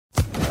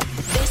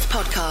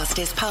podcast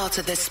is part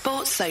of the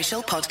Sports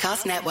Social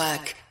Podcast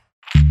Network.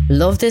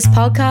 Love this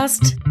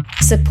podcast?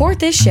 Support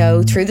this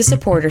show through the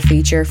supporter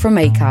feature from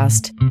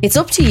Acast. It's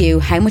up to you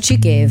how much you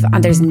give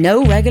and there's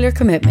no regular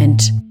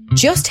commitment.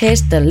 Just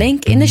hit the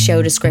link in the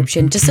show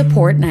description to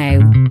support now.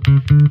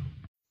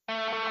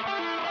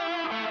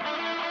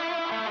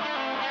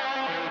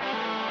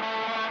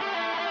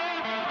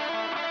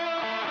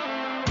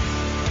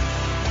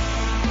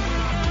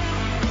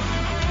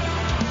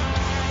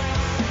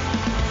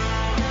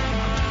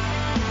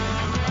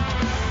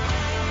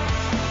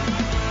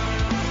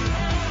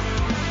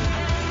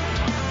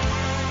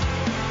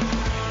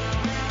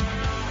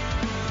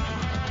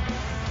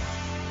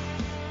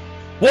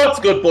 What's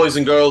good, boys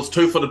and girls?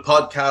 Two-Footed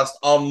Podcast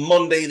on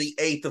Monday, the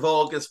 8th of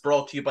August,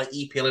 brought to you by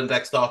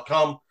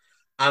EPLindex.com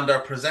and our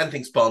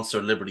presenting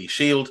sponsor, Liberty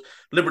Shield.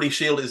 Liberty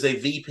Shield is a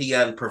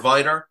VPN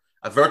provider.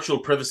 A virtual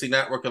privacy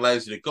network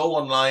allows you to go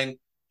online,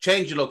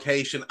 change your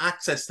location,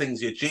 access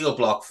things you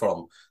geo-block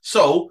from.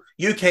 So,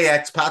 UK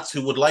expats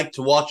who would like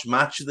to watch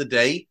Match of the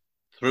Day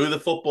through the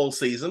football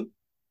season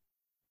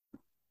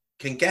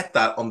can get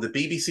that on the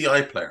BBC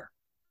iPlayer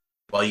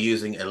by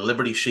using a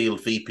Liberty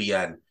Shield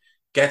VPN.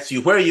 Gets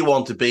you where you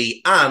want to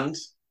be and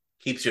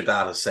keeps your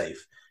data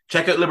safe.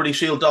 Check out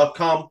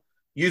libertyshield.com.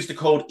 Use the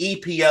code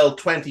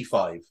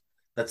EPL25.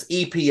 That's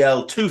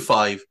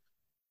EPL25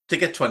 to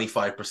get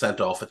 25%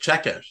 off at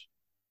checkout.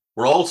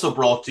 We're also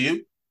brought to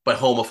you by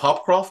Home of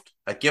Hopcroft,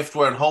 a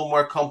giftware and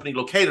homeware company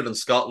located in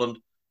Scotland,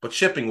 but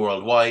shipping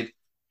worldwide.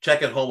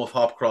 Check out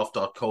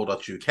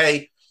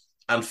homeofhopcroft.co.uk.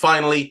 And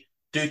finally,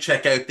 do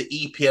check out the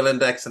EPL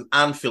Index and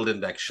Anfield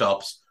Index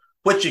shops,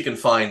 which you can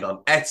find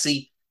on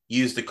Etsy.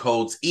 Use the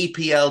codes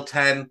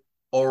EPL10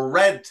 or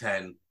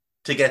RED10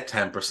 to get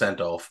 10%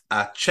 off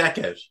at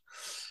checkout.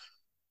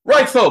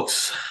 Right,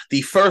 folks,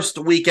 the first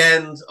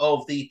weekend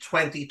of the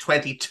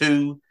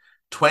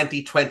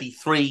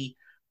 2022-2023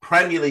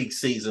 Premier League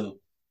season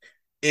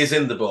is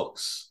in the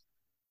books.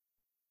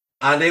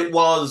 And it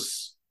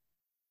was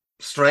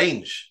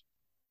strange.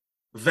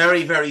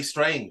 Very, very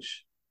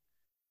strange.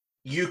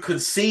 You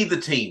could see the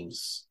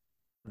teams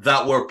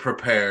that were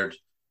prepared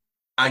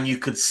and you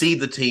could see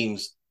the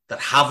teams that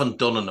haven't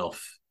done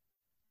enough.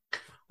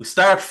 We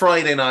start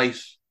Friday night,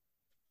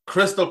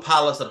 Crystal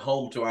Palace at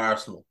home to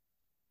Arsenal.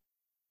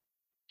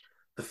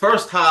 The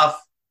first half,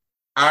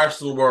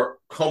 Arsenal were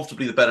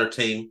comfortably the better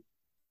team.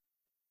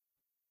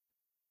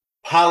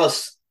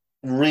 Palace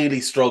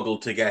really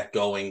struggled to get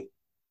going.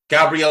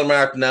 Gabriel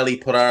Martinelli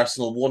put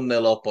Arsenal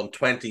 1-0 up on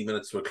 20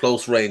 minutes with a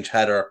close-range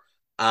header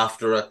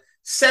after a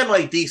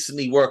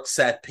semi-decently worked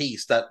set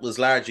piece that was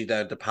largely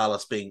down to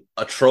Palace being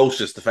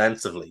atrocious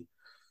defensively.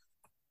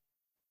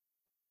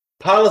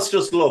 Palace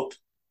just looked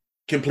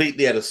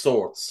completely out of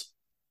sorts.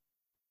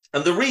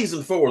 And the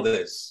reason for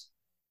this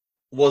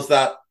was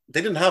that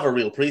they didn't have a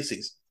real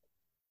preseason.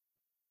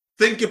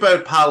 Think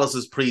about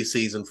Palace's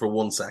preseason for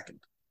 1 second.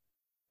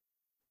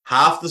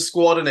 Half the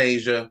squad in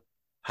Asia,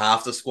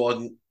 half the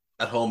squad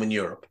at home in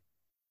Europe.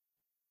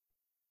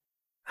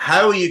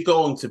 How are you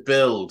going to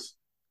build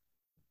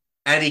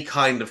any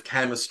kind of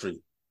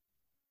chemistry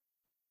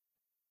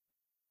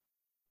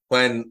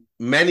when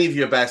many of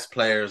your best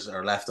players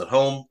are left at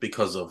home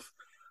because of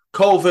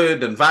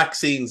COVID and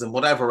vaccines and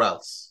whatever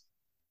else?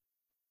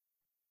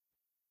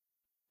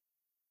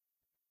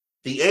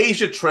 The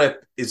Asia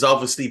trip is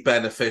obviously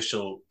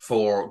beneficial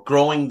for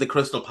growing the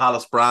Crystal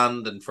Palace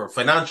brand and for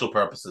financial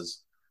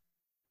purposes,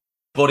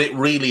 but it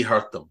really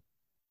hurt them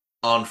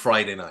on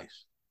Friday night.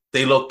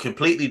 They looked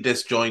completely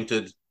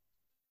disjointed.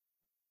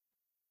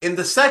 In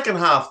the second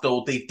half,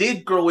 though, they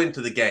did grow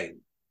into the game.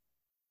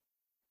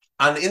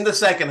 And in the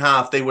second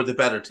half, they were the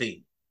better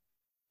team.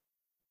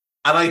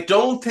 And I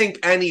don't think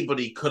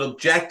anybody could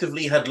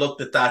objectively had looked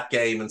at that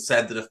game and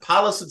said that if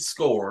Palace had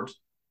scored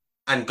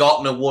and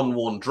gotten a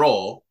 1-1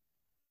 draw,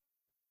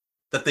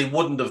 that they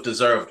wouldn't have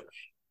deserved it.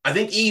 I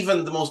think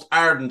even the most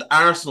ardent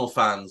Arsenal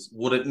fans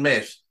would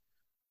admit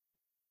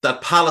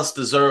that Palace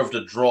deserved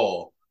a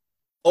draw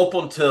up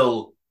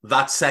until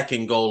that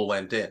second goal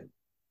went in.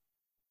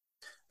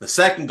 The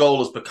second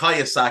goal is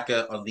Bukayo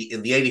Saka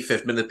in the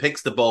 85th minute,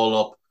 picks the ball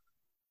up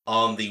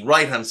on the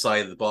right-hand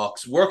side of the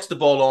box, works the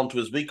ball onto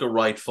his weaker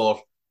right foot,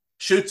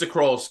 shoots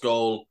across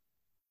goal,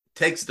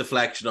 takes a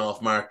deflection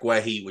off Mark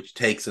Guehi, which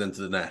takes it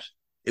into the net.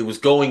 It was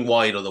going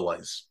wide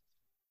otherwise.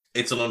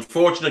 It's an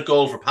unfortunate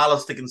goal for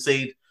Palace to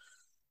concede,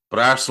 but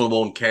Arsenal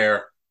won't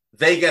care.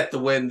 They get the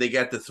win, they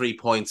get the 3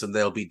 points, and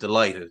they'll be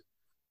delighted.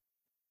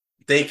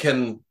 They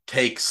can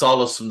take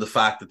solace from the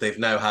fact that they've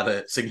now had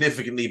a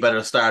significantly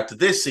better start to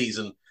this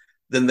season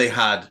than they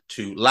had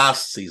to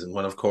last season,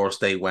 when, of course,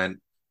 they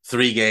went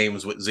 3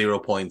 games with 0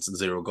 points and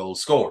 0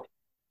 goals scored.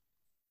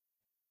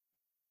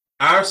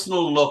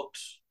 Arsenal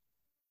looked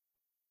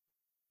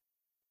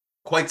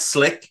quite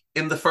slick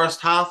in the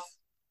first half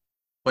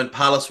when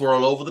Palace were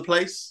all over the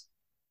place.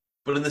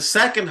 But in the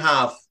second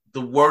half,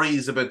 the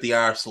worries about the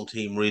Arsenal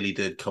team really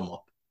did come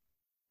up.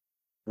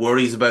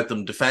 Worries about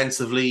them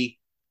defensively,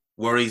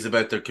 worries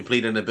about their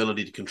complete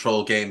inability to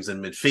control games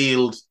in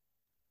midfield.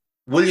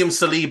 William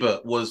Saliba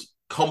was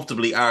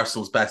comfortably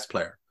Arsenal's best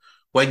player.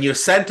 When your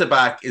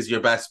centre-back is your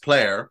best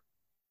player,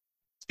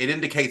 it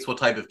indicates what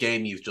type of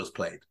game you've just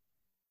played.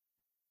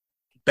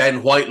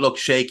 Ben White looked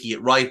shaky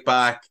at right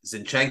back.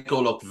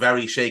 Zinchenko looked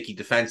very shaky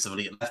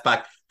defensively at left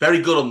back.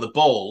 Very good on the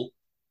ball.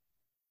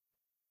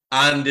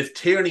 And if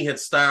Tierney had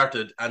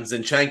started and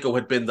Zinchenko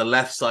had been the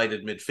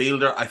left-sided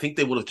midfielder, I think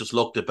they would have just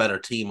looked a better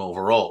team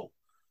overall.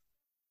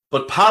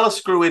 But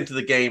Palace grew into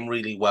the game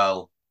really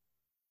well.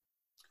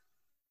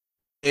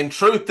 In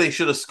truth, they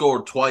should have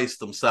scored twice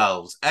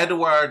themselves.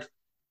 Edouard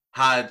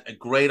had a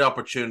great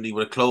opportunity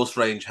with a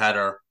close-range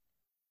header,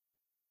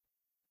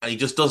 and he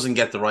just doesn't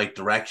get the right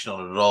direction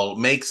on it at all.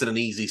 Makes it an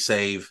easy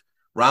save.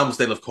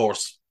 Ramsdale, of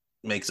course,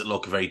 makes it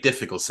look a very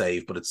difficult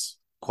save, but it's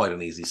quite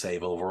an easy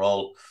save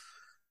overall.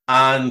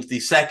 And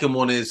the second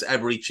one is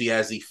Eberechi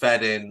Eze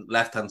fed in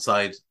left-hand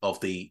side of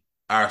the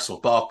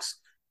Arsenal box.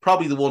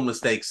 Probably the one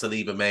mistake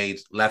Saliba made,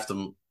 left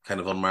him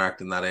kind of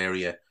unmarked in that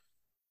area.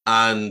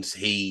 And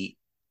he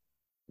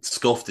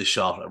scuffed his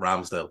shot at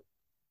Ramsdale.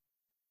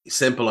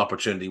 Simple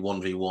opportunity,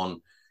 1v1.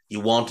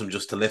 You want him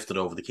just to lift it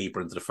over the keeper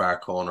into the far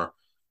corner,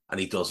 and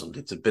he doesn't.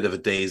 It's a bit of a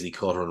daisy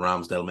cutter, and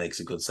Ramsdale makes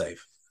a good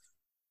save.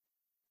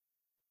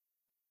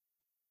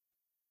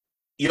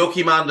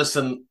 Joachim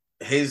Andersen,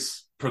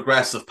 his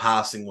progressive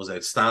passing was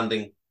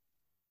outstanding.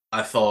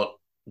 I thought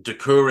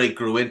Doucouré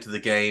grew into the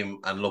game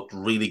and looked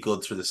really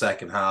good through the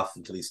second half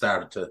until he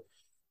started to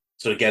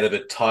sort of get a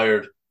bit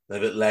tired, a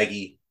bit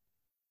leggy.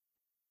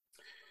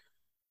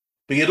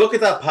 But you look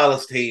at that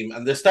Palace team,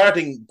 and they're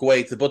starting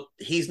Guaita, but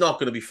he's not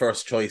going to be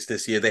first choice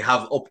this year. They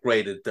have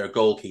upgraded their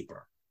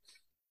goalkeeper.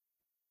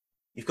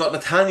 You've got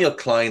Nathaniel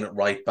Klein at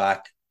right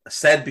back. I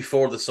said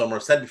before the summer,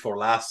 said before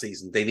last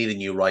season, they need a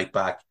new right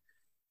back.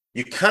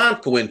 You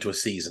can't go into a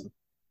season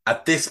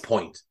at this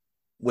point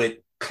with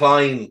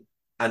Klein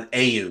and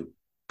Ayew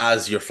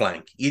as your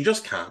flank. You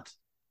just can't.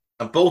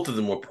 And both of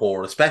them were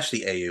poor,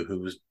 especially Ayew, who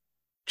was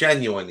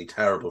genuinely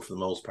terrible for the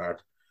most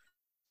part.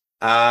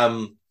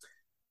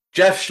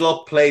 Jeff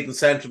Schlupp played in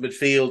central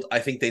midfield. I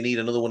think they need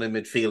another one in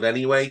midfield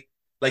anyway.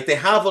 Like, they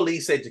have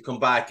Elise to come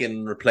back in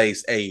and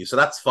replace Ayew, so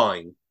that's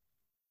fine.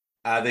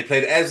 They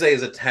played Eze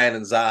as a 10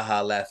 and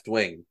Zaha left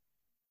wing.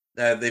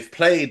 They've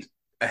played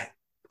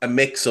a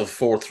mix of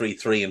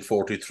 4-3-3 and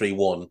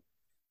 4-2-3-1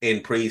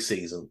 in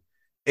pre-season.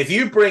 If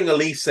you bring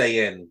Elise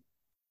in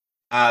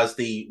as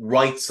the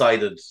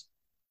right-sided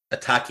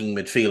attacking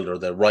midfielder,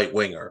 the right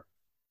winger,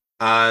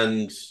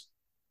 and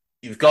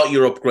you've got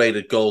your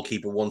upgraded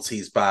goalkeeper once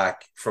he's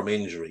back from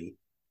injury,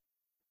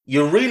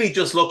 you're really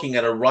just looking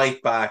at a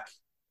right back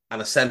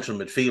and a central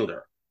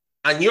midfielder.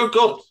 And you're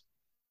good.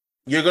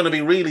 You're going to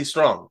be really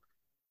strong.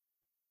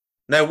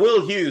 Now,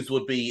 Will Hughes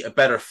would be a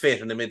better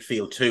fit in the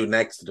midfield too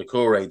next to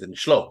Doucouré than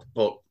Schlupp,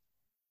 but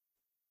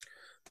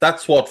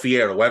that's what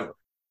Vieira went with.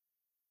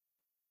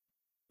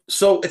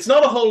 So it's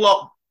not a whole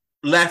lot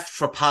left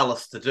for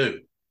Palace to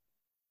do.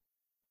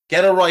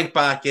 Get a right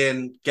back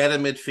in, get a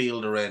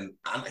midfielder in,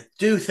 and I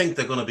do think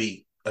they're going to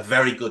be a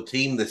very good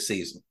team this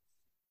season.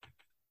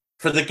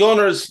 For the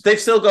Gunners, they've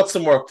still got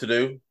some work to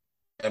do.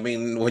 I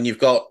mean, when you've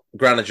got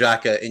Granit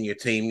Xhaka in your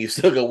team, you've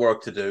still got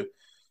work to do.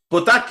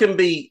 But that can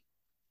be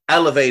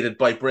elevated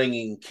by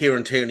bringing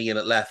Kieran Tierney in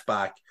at left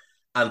back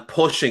and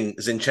pushing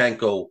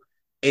Zinchenko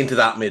into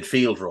that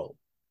midfield role.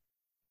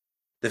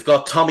 They've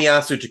got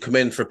Tomiyasu to come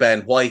in for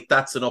Ben White.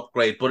 That's an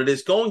upgrade, but it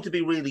is going to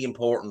be really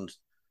important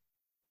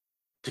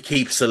to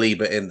keep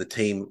Saliba in the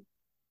team.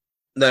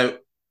 Now,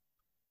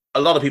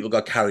 a lot of people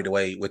got carried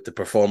away with the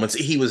performance.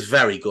 He was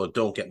very good,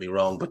 don't get me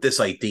wrong, but this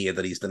idea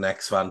that he's the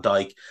next Van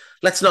Dijk,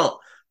 let's not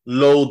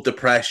load the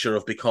pressure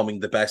of becoming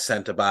the best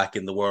centre-back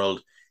in the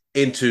world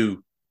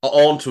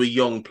onto a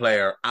young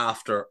player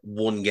after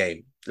one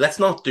game. Let's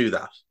not do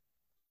that.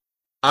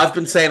 I've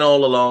been saying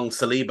all along,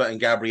 Saliba and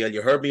Gabriel,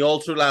 you heard me all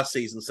through last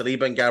season,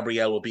 Saliba and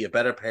Gabriel will be a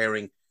better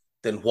pairing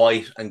than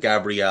White and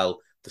Gabriel.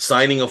 The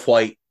signing of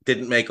White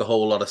didn't make a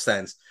whole lot of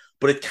sense,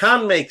 but it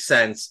can make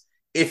sense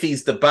if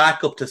he's the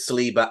backup to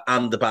Saliba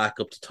and the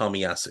backup to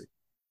Tomiyasu.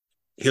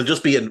 He'll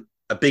just be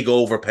a big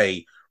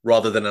overpay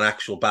rather than an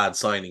actual bad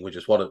signing, which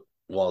is what it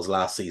was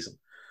last season.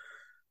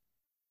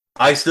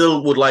 I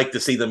still would like to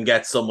see them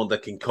get someone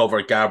that can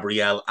cover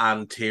Gabriel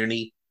and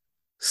Tierney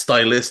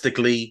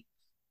stylistically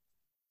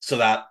so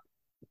that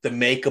the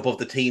makeup of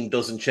the team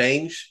doesn't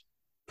change.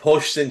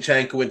 Push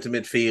Zinchenko into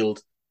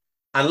midfield,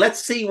 and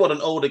let's see what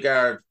an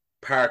Odegaard,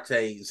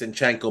 Partey,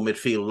 Zinchenko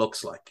midfield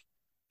looks like.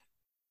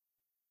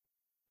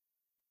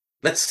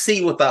 Let's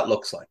see what that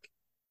looks like.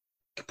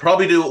 Could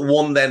probably do it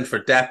one then for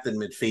depth in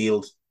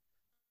midfield,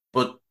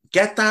 but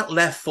get that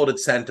left-footed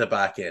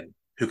centre-back in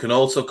who can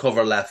also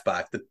cover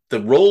left-back.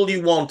 The role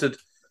you wanted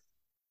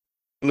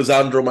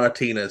Lisandro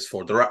Martinez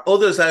for. There are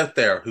others out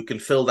there who can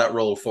fill that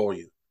role for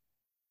you.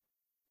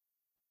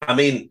 I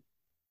mean,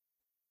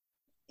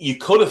 you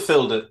could have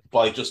filled it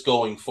by just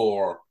going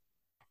for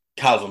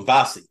Calvin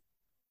Bassey.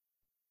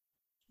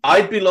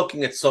 I'd be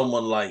looking at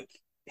someone like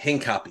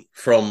Hincapie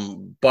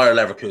from Bayer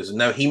Leverkusen.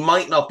 Now, he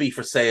might not be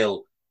for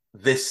sale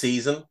this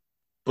season,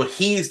 but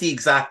he's the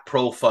exact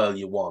profile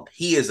you want.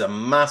 He is a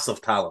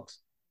massive talent.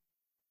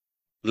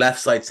 left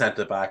side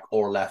centre back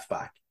or left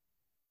back.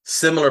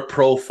 Similar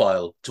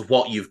profile to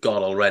what you've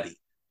got already,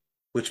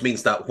 which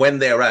means that when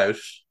they're out,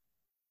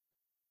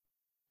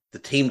 the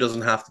team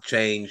doesn't have to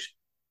change,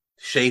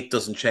 shape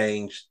doesn't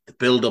change, the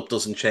build-up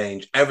doesn't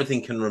change.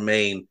 Everything can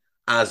remain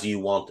as you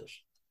want it.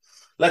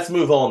 Let's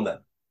move on then.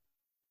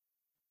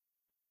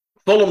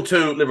 Fulham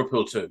 2,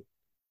 Liverpool 2.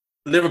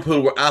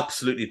 Liverpool were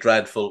absolutely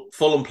dreadful.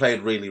 Fulham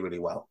played really, really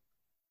well.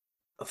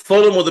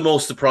 Fulham were the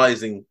most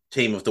surprising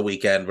team of the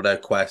weekend,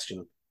 without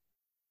question.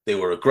 They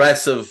were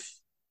aggressive.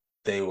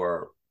 They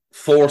were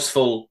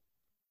forceful.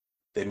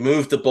 They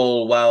moved the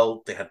ball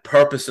well. They had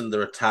purpose in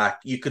their attack.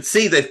 You could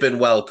see they've been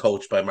well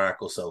coached by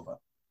Marco Silva.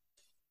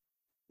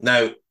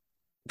 Now,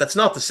 that's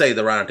not to say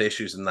there aren't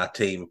issues in that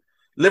team.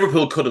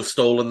 Liverpool could have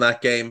stolen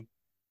that game,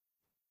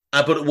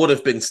 but it would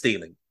have been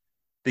stealing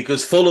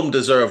because Fulham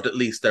deserved at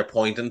least their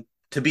point. And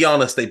to be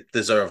honest, they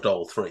deserved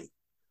all three.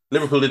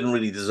 Liverpool didn't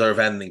really deserve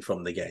anything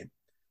from the game.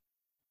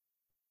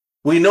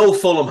 We know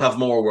Fulham have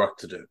more work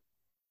to do.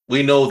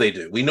 We know they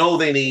do. We know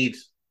they need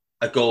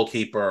a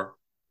goalkeeper.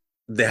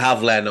 They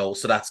have Leno,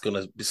 so that's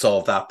going to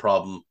solve that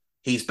problem.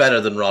 He's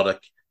better than Roddick.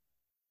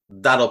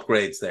 That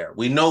upgrade's there.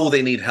 We know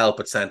they need help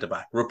at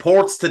centre-back.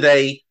 Reports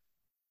today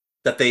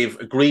that they've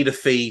agreed a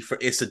fee for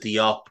Issa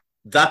Diop.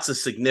 That's a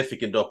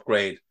significant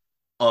upgrade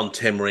on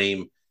Tim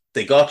Ream.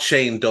 They got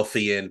Shane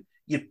Duffy in.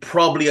 You'd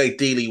probably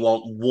ideally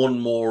want one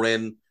more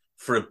in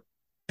for a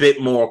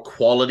bit more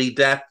quality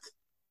depth.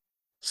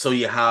 So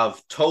you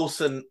have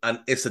Tosin and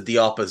Issa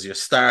Diop as your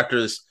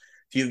starters.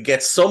 If you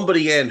get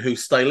somebody in who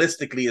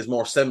stylistically is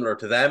more similar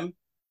to them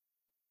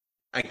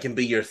and can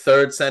be your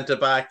third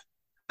centre-back,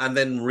 and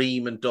then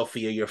Ream and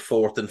Duffy are your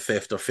fourth and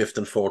fifth, or fifth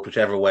and fourth,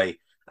 whichever way,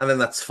 and then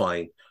that's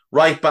fine.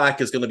 Right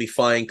back is going to be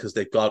fine because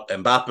they've got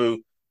Mbappé.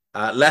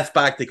 Left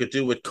back, they could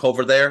do with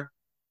cover there.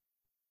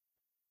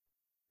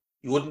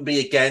 You wouldn't be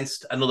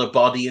against another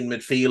body in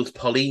midfield.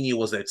 Paulinho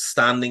was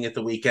outstanding at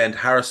the weekend.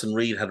 Harrison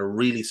Reed had a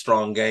really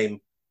strong game.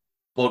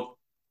 But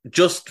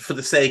just for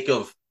the sake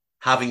of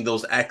having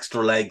those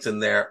extra legs in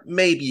there,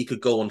 maybe you could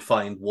go and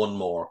find one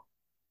more.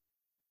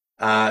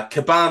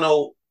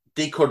 Cabano,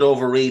 De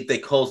Cordova-Reid, they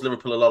caused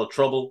Liverpool a lot of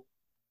trouble.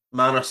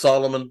 Manor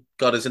Solomon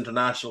got his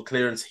international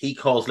clearance. He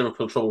caused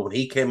Liverpool trouble when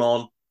he came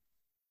on.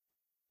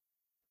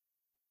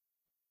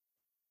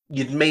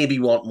 You'd maybe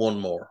want one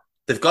more.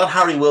 They've got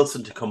Harry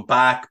Wilson to come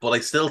back, but I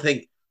still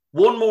think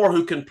one more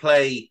who can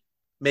play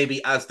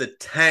maybe as the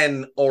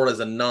 10 or as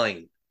a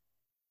 9.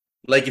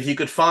 Like if you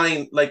could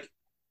find like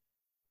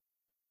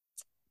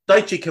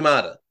Daichi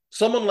Kamada,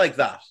 someone like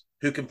that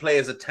who can play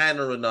as a 10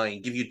 or a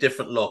 9, give you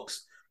different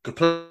looks, could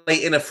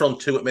play in a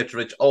front two at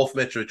Mitrovic, off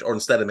Mitrovic, or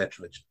instead of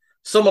Mitrovic.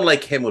 Someone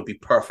like him would be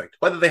perfect.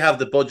 Whether they have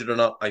the budget or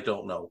not, I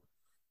don't know.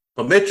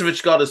 But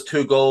Mitrovic got his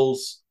 2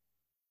 goals,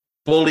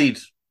 bullied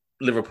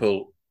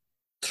Liverpool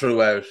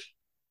throughout,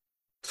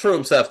 threw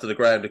himself to the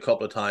ground a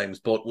couple of times,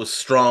 but was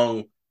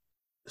strong,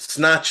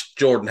 snatched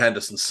Jordan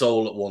Henderson's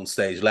soul at one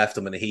stage, left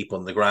him in a heap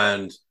on the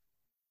ground.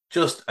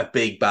 Just a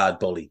big, bad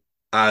bully,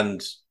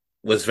 and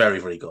was very,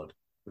 very good.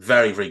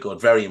 Very, very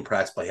good. Very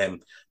impressed by him.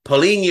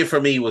 Paulinho,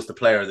 for me, was the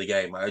player of the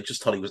game. I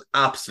just thought he was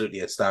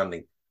absolutely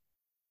outstanding.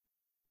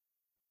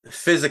 The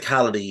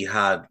physicality he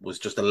had was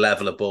just a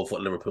level above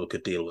what Liverpool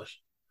could deal with.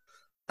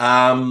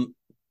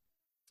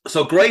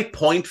 So great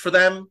point for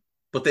them,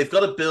 but they've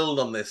got to build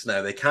on this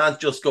now. They can't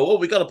just go,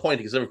 we got a point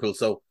against Liverpool,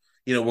 so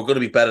we're going to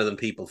be better than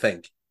people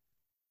think.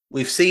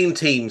 We've seen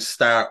teams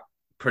start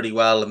pretty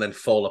well and then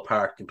fall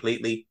apart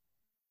completely.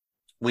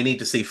 We need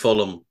to see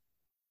Fulham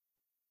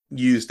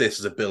use this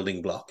as a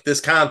building block.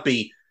 This can't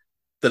be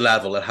the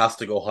level. It has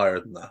to go higher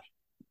than that.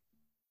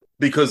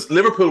 Because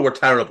Liverpool were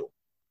terrible.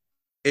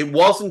 It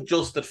wasn't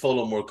just that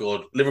Fulham were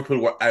good.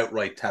 Liverpool were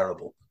outright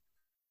terrible.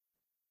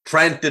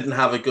 Trent didn't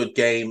have a good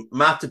game.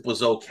 Matip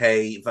was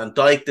okay. Van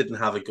Dijk didn't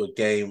have a good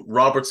game.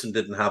 Robertson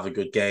didn't have a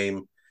good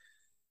game.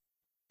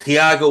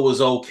 Thiago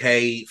was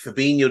okay.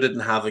 Fabinho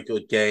didn't have a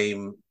good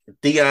game.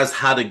 Diaz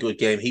had a good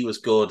game. He was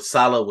good.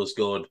 Salah was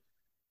good.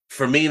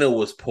 Firmino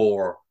was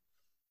poor.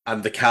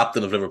 And the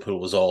captain of Liverpool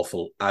was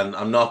awful. And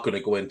I'm not going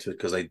to go into it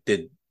because I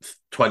did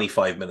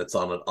 25 minutes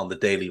on it on the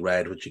Daily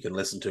Red, which you can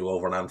listen to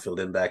over on Anfield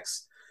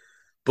Index.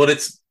 But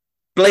it's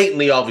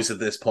blatantly obvious at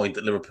this point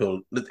that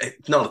Liverpool,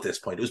 not at this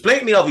point, it was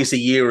blatantly obvious a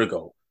year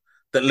ago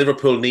that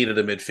Liverpool needed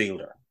a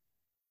midfielder.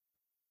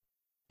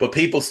 But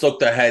people stuck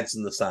their heads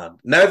in the sand.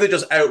 Now they're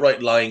just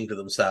outright lying to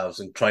themselves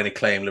and trying to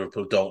claim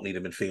Liverpool don't need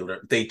a midfielder.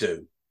 They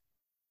do.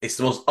 It's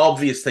the most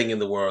obvious thing in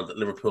the world that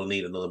Liverpool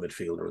need another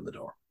midfielder in the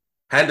door.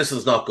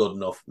 Henderson's not good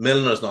enough.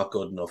 Milner's not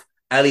good enough.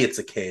 Elliott's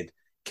a kid.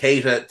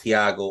 Keita,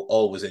 Thiago,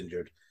 always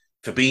injured.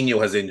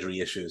 Fabinho has injury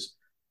issues.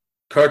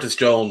 Curtis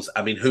Jones,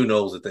 who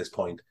knows at this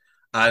point?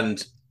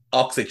 And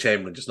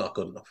Oxlade-Chamberlain just not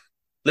good enough.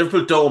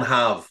 Liverpool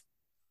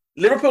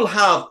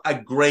have a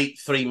great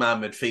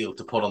 3-man midfield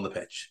to put on the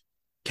pitch.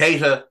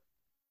 Keita,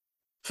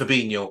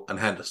 Fabinho, and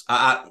Henderson,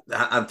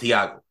 and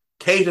Thiago.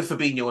 Keita,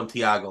 Fabinho, and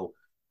Thiago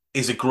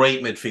is a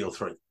great midfield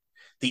 3.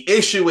 The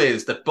issue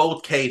is that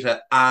both Keita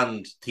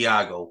and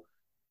Thiago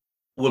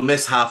will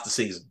miss half the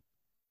season.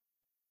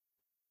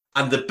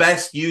 And the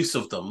best use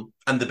of them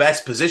and the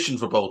best position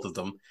for both of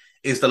them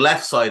is the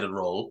left-sided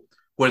role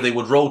where they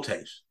would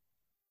rotate.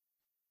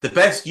 The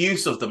best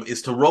use of them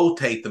is to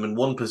rotate them in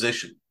one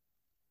position.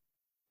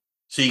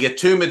 So you get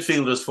two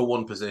midfielders for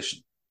one position.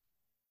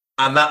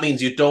 And that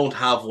means you don't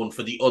have one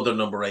for the other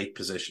number 8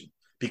 position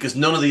because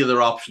none of the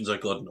other options are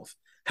good enough.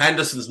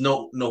 Henderson's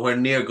nowhere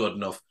near good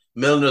enough.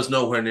 Milner's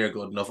nowhere near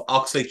good enough.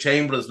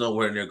 Oxlade-Chamberlain's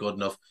nowhere near good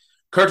enough.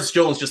 Curtis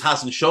Jones just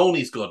hasn't shown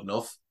he's good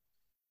enough.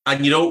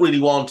 And you don't really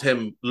want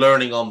him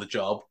learning on the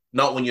job,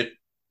 not when you're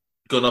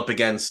going up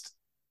against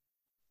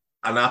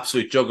an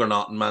absolute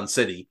juggernaut in Man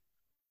City.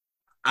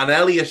 And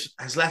Elliott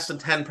has less than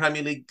 10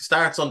 Premier League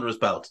starts under his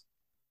belt.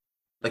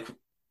 Like,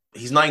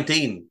 he's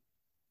 19.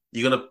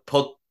 You're going to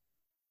put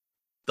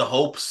the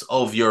hopes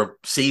of your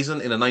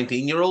season in a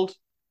 19-year-old?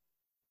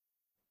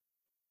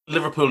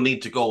 Liverpool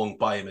need to go and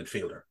buy a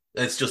midfielder.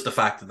 It's just a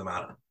fact of the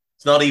matter.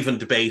 It's not even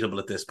debatable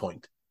at this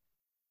point.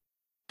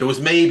 There was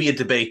maybe a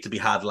debate to be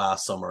had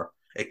last summer.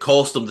 It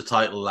cost them the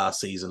title last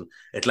season.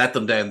 It let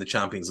them down the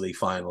Champions League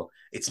final.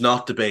 It's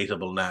not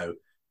debatable now.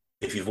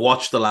 If you've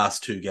watched the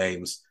last 2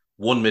 games,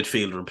 one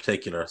midfielder in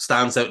particular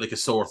stands out like a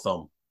sore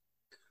thumb.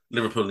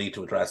 Liverpool need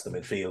to address the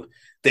midfield.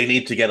 They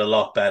need to get a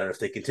lot better. If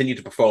they continue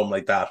to perform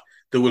like that,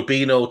 there will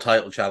be no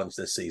title challenge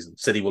this season.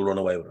 City will run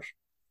away with it.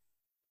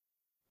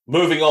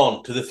 Moving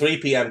on to the 3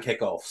 p.m.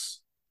 kickoffs.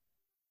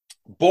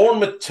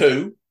 Bournemouth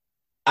 2,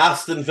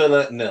 Aston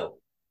Villa 0.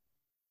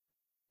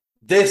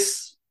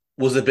 This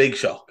was a big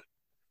shock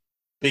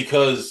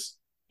because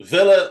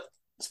Villa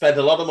spent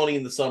a lot of money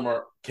in the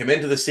summer, came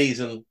into the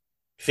season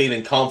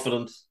feeling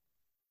confident.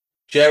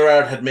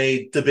 Gerrard had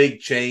made the big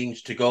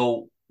change to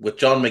go with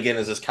John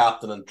McGuinness as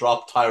captain and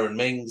drop Tyrone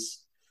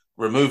Mings,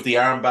 remove the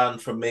armband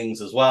from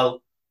Mings as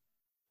well.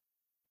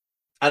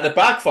 And it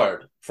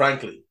backfired,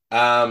 frankly.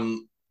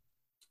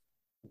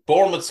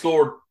 Bournemouth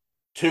scored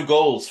 2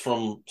 goals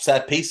from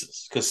set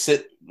pieces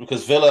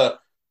because Villa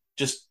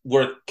just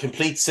were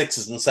complete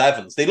 6s and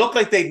 7s. They looked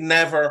like they'd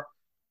never,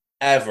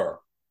 ever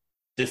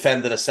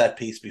defended a set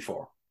piece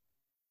before.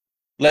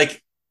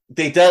 Like,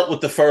 they dealt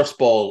with the first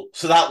ball,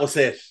 so that was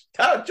it.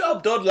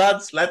 Job done,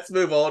 lads. Let's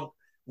move on.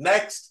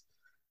 Next.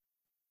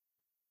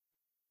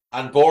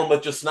 And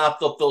Bournemouth just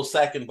snapped up those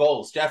second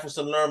balls.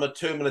 Jefferson Lerma,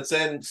 2 minutes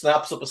in,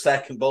 snaps up a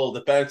second ball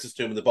that bounces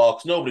to him in the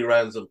box. Nobody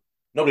around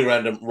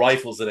him,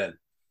 rifles it in.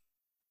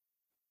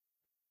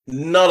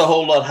 Not a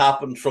whole lot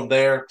happened from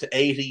there to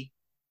 80.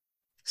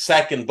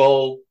 Second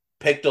ball,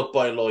 picked up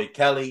by Lloyd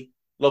Kelly.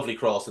 Lovely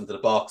cross into the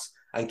box.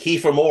 And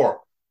Kiefer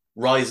Moore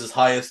rises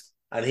highest,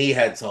 and he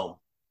heads home.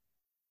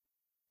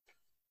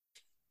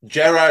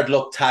 Gerrard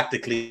looked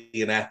tactically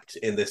inept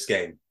in this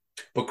game.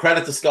 But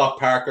credit to Scott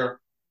Parker.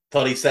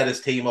 Thought he set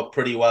his team up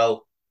pretty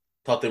well.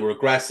 Thought they were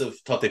aggressive.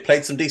 Thought they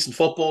played some decent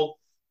football.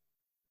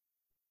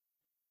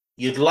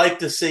 You'd like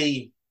to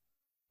see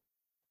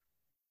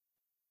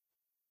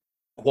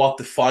what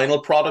the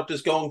final product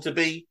is going to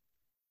be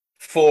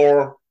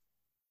for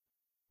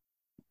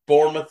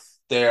Bournemouth.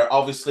 They're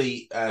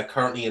obviously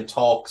currently in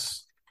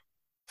talks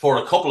for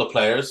a couple of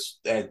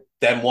players.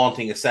 Them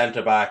wanting a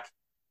centre-back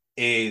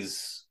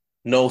is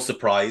no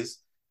surprise.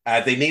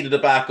 They needed a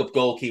backup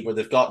goalkeeper.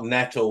 They've got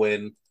Neto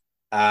in,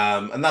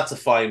 and that's a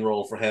fine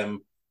role for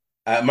him.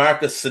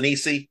 Marcus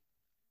Senesi,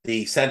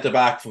 the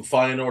centre-back from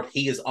Feyenoord,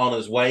 he is on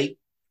his way.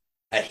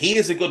 He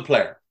is a good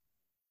player.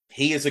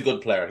 He's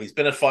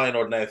been at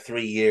Feyenoord now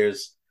 3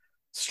 years.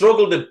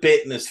 Struggled a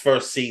bit in his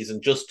first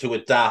season just to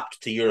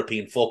adapt to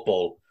European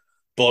football,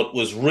 but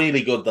was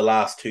really good the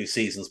last 2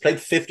 seasons. Played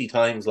 50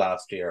 times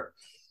last year.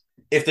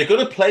 If they're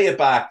going to play a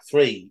back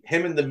 3,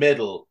 him in the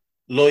middle,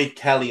 Lloyd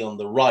Kelly on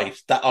the right,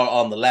 or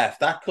on the left,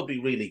 that could be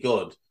really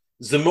good.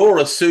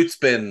 Zamora suits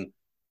been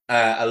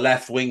a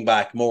left wing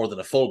back more than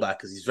a full back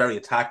because he's very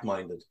attack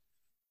minded.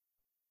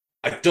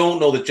 I don't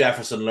know that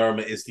Jefferson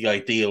Lerma is the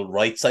ideal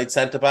right side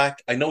centre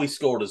back. I know he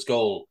scored his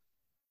goal,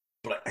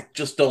 but I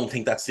just don't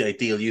think that's the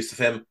ideal use of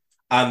him.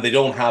 And they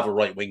don't have a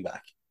right wing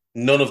back.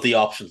 None of the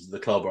options of the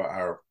club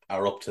are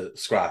up to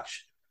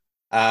scratch.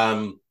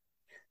 I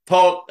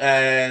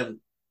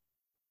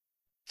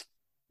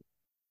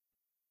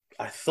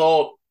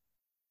thought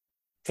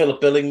Philip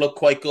Billing looked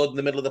quite good in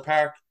the middle of the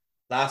park.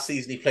 Last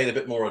season he played a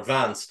bit more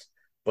advanced,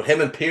 but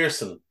him and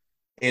Pearson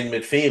in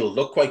midfield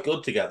looked quite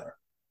good together.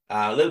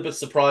 A little bit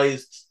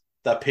surprised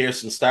that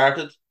Pearson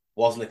started.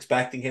 Wasn't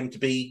expecting him to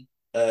be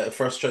a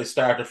first choice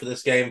starter for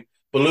this game.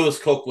 But Lewis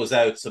Cook was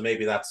out, so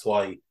maybe that's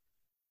why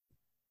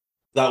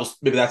that was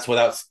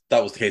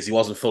the case. He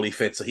wasn't fully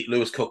fit, so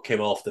Lewis Cook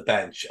came off the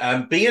bench.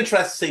 Be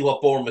interested to see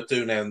what Bournemouth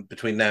do now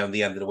between now and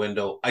the end of the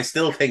window. I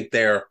still think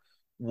they're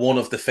one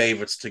of the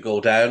favourites to go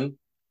down,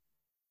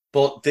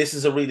 but this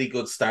is a really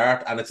good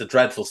start, and it's a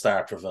dreadful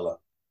start for Villa.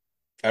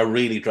 A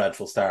really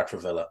dreadful start for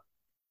Villa.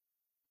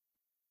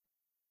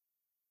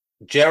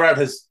 Gerrard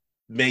has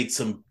made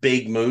some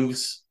big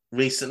moves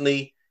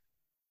recently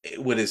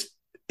with his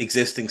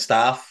existing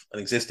staff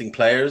and existing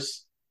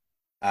players.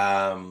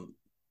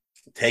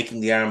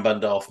 Taking the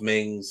armband off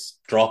Mings,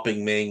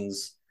 dropping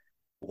Mings,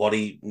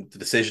 the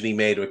decision he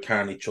made with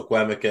Carney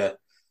Chukwuemeka.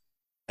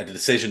 and the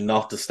decision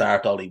not to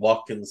start Ollie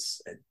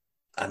Watkins,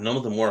 and none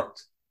of them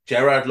worked.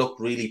 Gerrard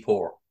looked really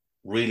poor.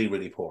 Really,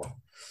 really poor.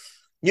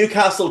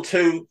 Newcastle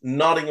 2,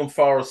 Nottingham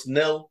Forest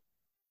 0.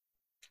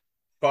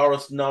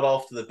 Forest not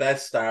off to the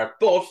best start,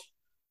 but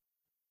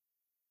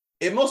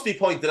it must be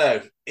pointed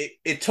out,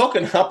 it took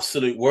an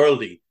absolute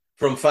worldie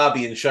from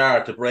Fabian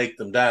Schär to break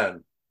them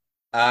down.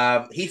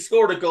 He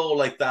scored a goal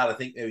like that, I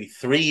think, maybe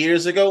 3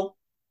 years ago.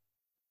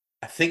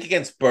 I think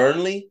against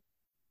Burnley,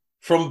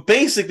 from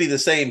basically the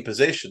same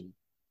position.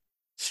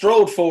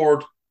 Strode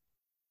forward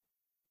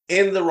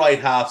in the right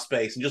half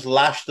space and just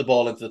lashed the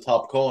ball into the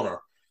top corner.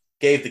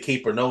 Gave the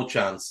keeper no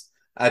chance.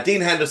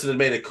 Dean Henderson had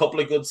made a couple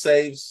of good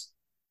saves.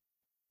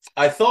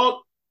 I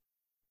thought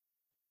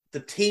the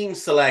team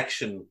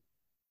selection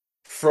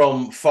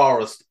from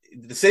Forest,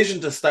 the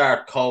decision to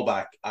start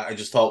Colback, I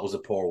just thought was a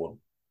poor one.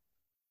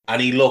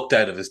 And he looked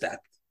out of his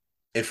depth.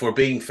 If we're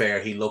being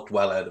fair, he looked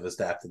well out of his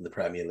depth in the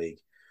Premier League.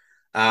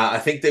 I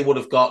think they would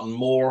have gotten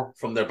more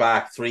from their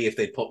back three if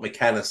they'd put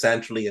McKenna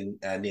centrally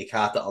and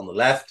Niakhaté on the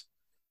left.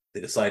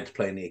 They decided to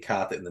play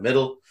Niakhaté in the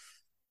middle.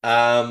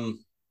 And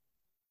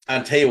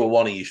Teo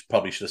Awoniyi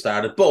probably should have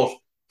started. But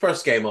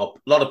first game up,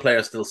 a lot of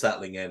players still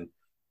settling in.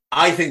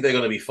 I think they're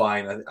going to be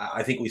fine.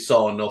 I think we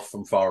saw enough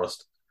from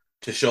Forest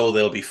to show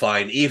they'll be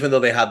fine, even though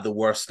they had the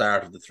worst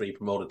start of the three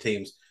promoted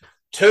teams.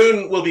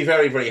 Toon will be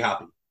very, very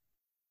happy.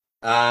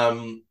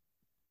 Bruno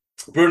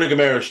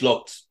Guimaraes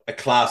looked a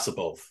class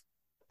above,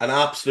 an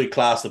absolute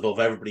class above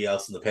everybody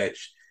else on the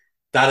pitch.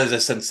 That is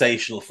a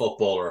sensational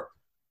footballer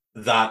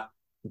that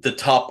the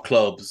top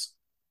clubs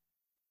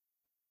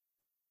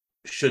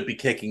should be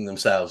kicking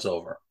themselves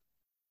over.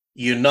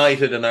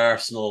 United and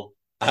Arsenal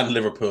and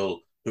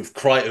Liverpool, who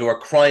are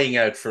crying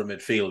out for a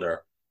midfielder,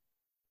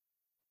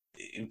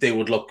 they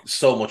would look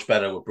so much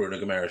better with Bruno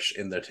Guimaraes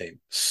in their team.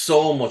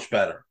 So much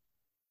better.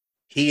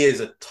 He is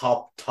a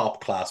top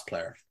class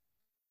player.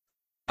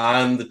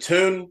 And the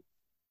Toon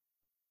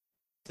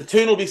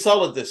will be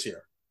solid this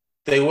year.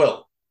 They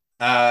will.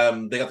 They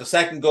got the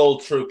second goal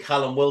through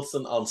Callum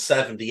Wilson on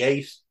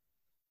 78.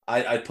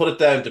 I'd put it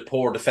down to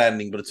poor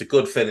defending, but it's a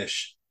good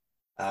finish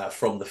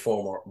from the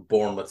former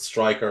Bournemouth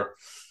striker.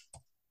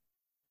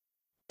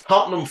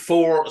 Tottenham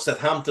 4,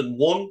 Southampton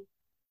 1.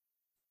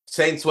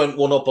 Saints went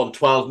 1 up on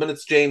 12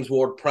 minutes. James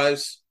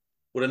Ward-Prowse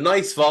with a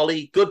nice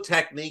volley, good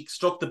technique,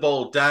 struck the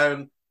ball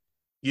down,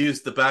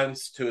 used the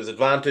bounce to his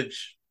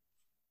advantage.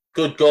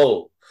 Good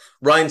goal.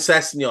 Ryan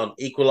Sessegnon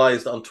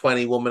equalised on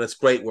 21 minutes.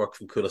 Great work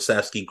from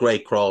Kulusevski.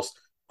 Great cross.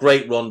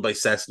 Great run by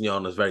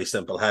Sessegnon. A very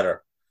simple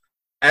header.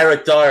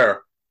 Eric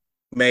Dyer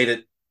made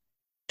it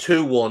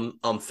 2-1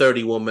 on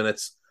 31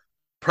 minutes.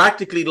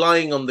 Practically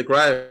lying on the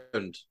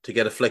ground to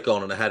get a flick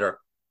on and a header.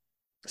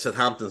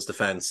 Southampton's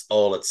defence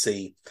all at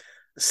sea.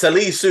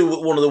 Salisu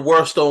with one of the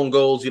worst own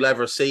goals you'll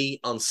ever see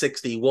on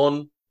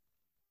 61.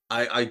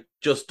 I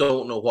just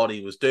don't know what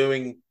he was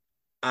doing.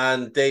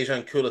 And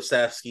Dejan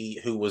Kulusevski,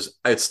 who was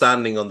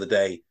outstanding on the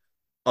day,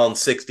 on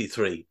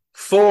 63.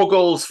 4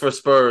 goals for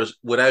Spurs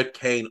without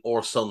Kane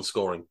or Son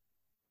scoring.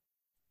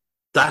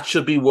 That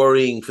should be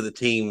worrying for the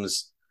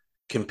teams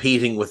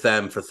competing with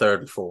them for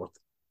third and fourth.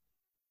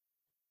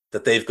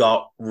 That they've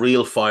got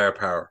real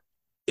firepower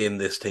in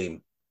this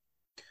team.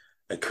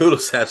 And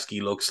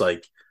Kulusevski looks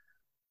like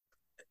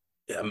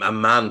a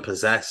man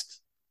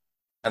possessed.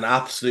 An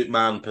absolute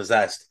man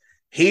possessed.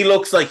 He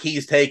looks like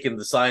he's taken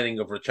the signing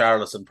of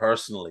Richarlison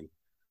personally.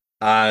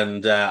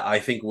 And I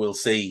think we'll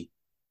see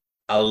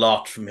a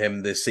lot from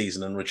him this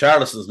season. And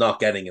Richarlison's not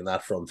getting in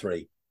that front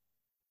three.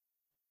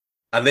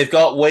 And they've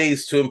got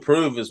ways to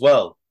improve as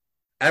well.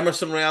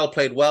 Emerson Royal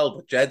played well,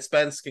 but Jed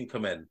Spence can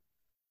come in.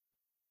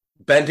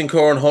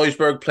 Bentancur and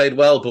Højbjerg played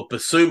well, but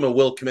Bissouma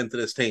will come into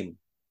this team.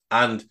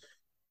 And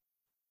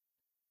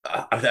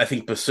I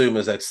think Bissouma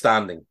is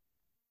outstanding.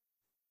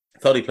 I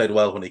thought he played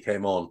well when he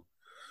came on.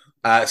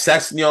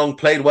 Sessegnon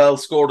played well,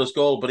 scored his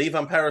goal, but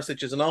Ivan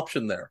Perisic is an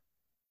option there.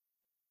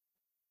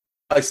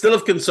 I still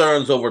have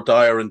concerns over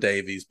Dyer and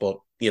Davies, but,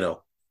 in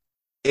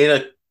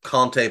a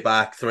Conte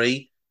back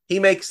three, he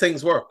makes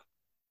things work.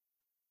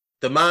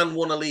 The man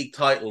won a league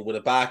title with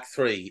a back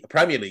three, a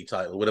Premier League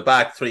title with a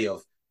back three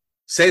of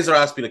Cesar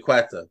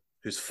Azpilicueta,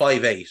 who's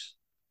 5'8",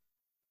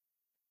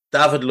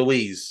 David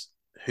Luiz,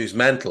 who's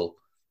mental,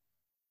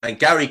 and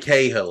Gary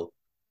Cahill,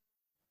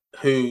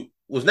 who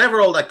was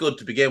never all that good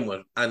to begin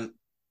with, and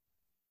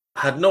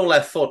had no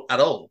left foot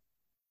at all.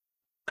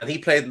 And he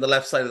played on the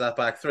left side of that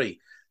back three.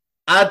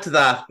 Add to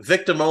that,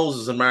 Victor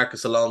Moses and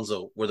Marcus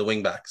Alonso were the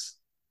wing-backs.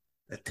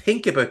 Now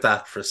think about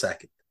that for a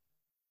second.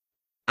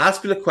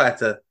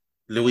 Azpilicueta,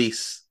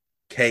 Luis,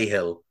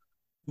 Cahill,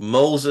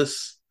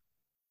 Moses,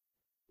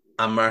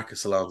 and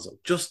Marcus Alonso.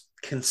 Just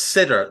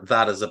consider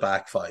that as a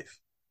back five.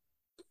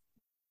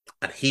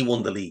 And he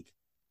won the league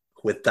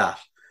with that.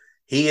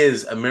 He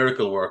is a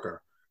miracle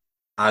worker.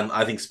 And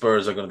I think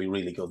Spurs are going to be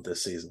really good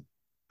this season.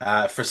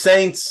 For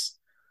Saints,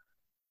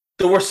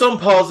 there were some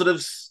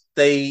positives.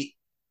 They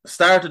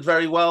started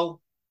very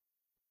well.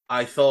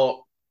 I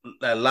thought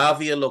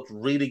Lavia looked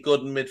really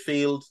good in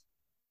midfield.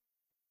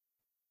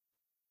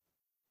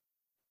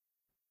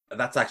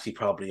 that's actually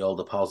probably all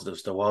the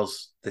positives there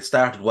was. They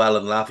started well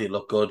and Lavia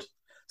looked good.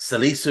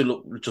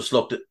 Salisu just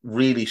looked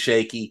really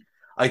shaky.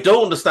 I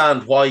don't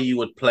understand why you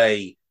would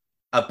play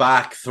a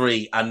back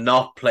three and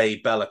not play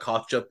Bella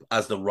Kotchup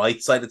as the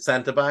right-sided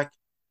centre-back.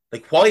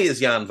 Like, why is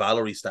Jan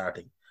Valery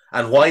starting?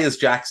 And why is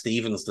Jack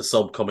Stevens the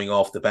sub coming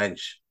off the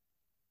bench?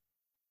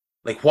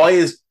 Like, why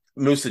is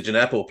Musa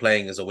Gineppo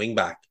playing as a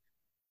wing-back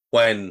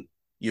when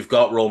you've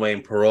got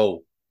Romain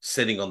Perrault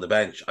sitting on the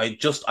bench? I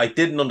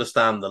didn't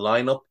understand the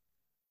lineup.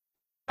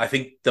 I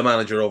think the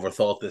manager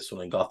overthought this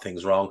one and got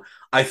things wrong.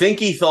 I think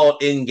he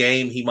thought in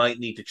game he might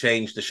need to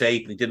change the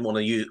shape and he didn't want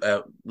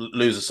to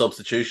lose a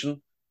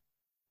substitution,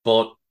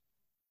 but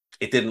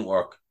it didn't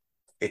work.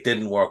 It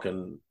didn't work,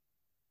 and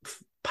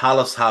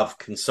Palace have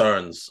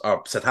concerns,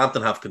 or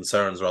Southampton have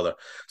concerns rather.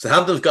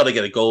 Southampton's got to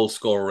get a goal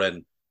scorer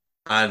in,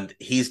 and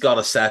he's got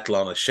to settle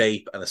on a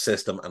shape and a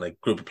system and a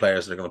group of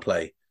players that are going to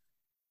play.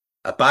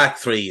 A back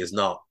three is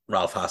not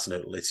Ralph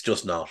Hasenhüttl. It's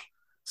just not.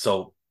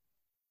 So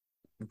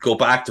go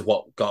back to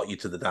what got you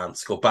to the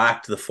dance. Go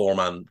back to the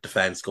four-man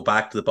defence. Go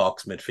back to the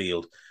box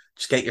midfield.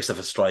 Just get yourself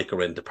a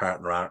striker in to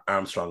partner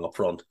Armstrong up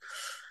front.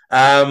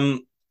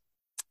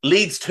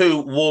 Leeds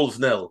 2, Wolves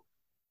 0.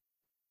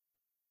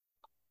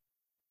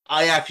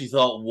 I actually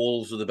thought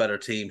Wolves were the better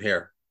team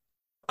here.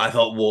 I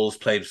thought Wolves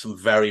played some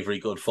very, very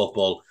good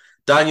football.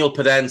 Daniel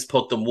Podence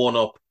put them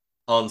 1-up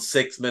on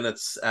 6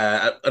 minutes.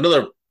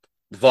 Another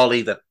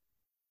volley that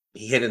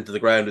he hit into the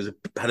ground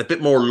had a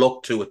bit more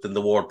look to it than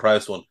the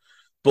Ward-Prowse one,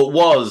 but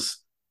was,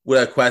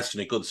 without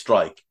question, a good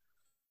strike.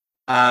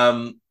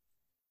 Wolves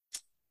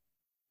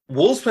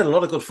played a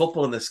lot of good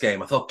football in this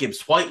game. I thought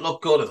Gibbs-White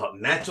looked good. I thought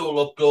Neto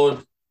looked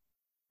good.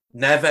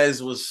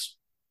 Neves was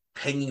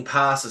pinging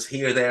passes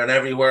here, there, and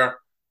everywhere.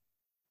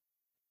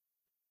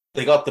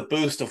 They got the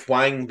boost of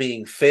Hwang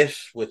being fit,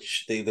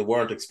 which they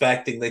weren't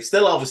expecting. They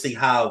still obviously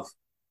have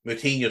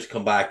Moutinho to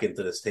come back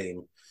into this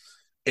team.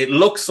 It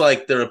looks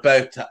like they're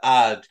about to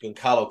add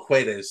Goncalo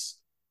Guedes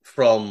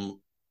from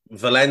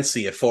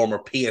Valencia, former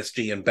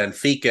PSG and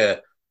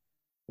Benfica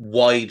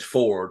wide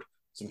forward.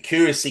 So I'm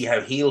curious to see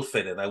how he'll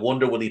fit in. I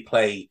wonder will he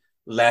play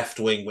left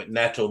wing with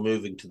Neto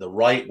moving to the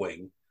right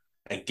wing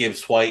and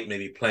Gibbs-White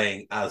maybe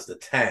playing as the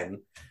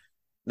 10.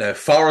 Now,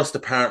 Forest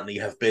apparently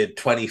have bid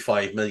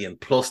 25 million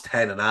plus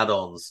 10 in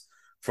add-ons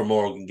for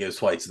Morgan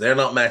Gibbs-White. So they're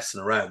not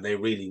messing around. They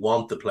really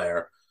want the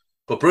player.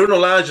 But Bruno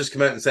Lage has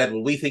come out and said,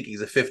 well, we think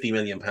he's a £50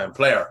 million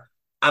player.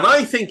 And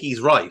I think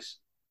he's right.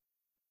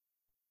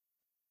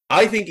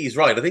 I think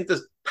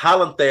there's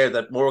talent there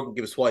that Morgan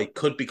Gibbs-White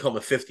could become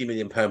a £50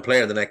 million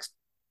player in the next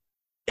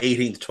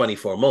 18 to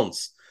 24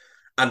 months.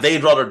 And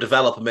they'd rather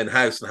develop him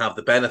in-house and have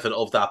the benefit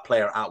of that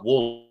player at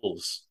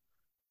Wolves.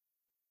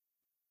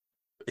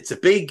 It's a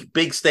big,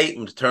 big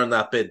statement to turn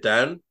that bid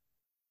down.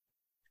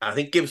 I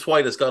think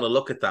Gibbs-White has got to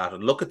look at that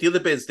and look at the other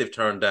bids they've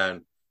turned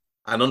down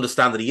and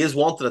understand that he is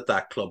wanted at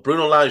that club.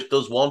 Bruno Lage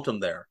does want him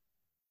there.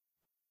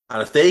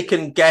 And if they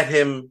can get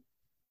him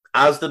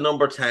as the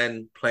number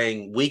 10,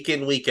 playing week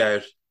in, week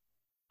out,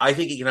 I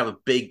think he can have a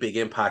big, big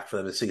impact for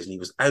them this season. He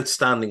was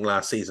outstanding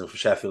last season for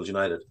Sheffield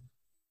United.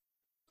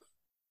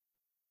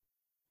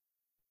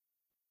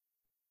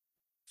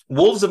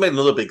 Wolves have made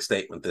another big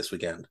statement this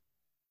weekend.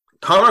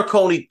 Connor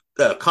Cody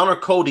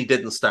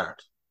didn't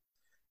start.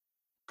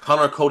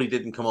 Connor Cody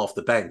didn't come off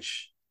the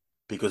bench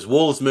because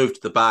Wolves moved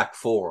to the back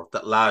four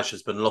that Lage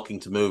has been looking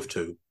to move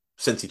to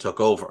since he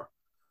took over.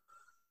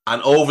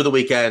 And over the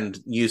weekend,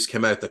 news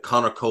came out that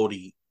Connor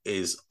Cody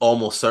is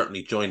almost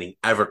certainly joining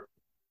Everton.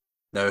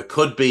 Now, it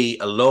could be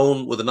a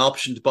loan with an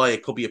option to buy.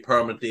 It could be a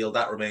permanent deal.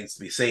 That remains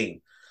to be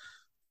seen.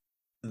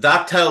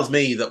 That tells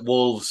me that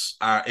Wolves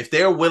are, if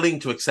they're willing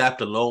to accept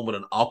a loan with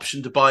an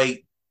option to buy,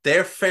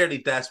 they're fairly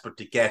desperate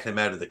to get him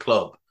out of the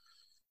club.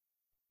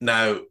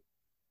 Now,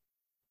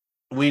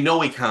 we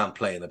know he can't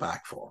play in the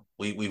back four.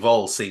 We've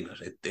all seen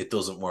it. It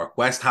doesn't work.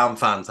 West Ham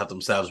fans have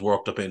themselves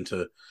worked up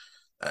into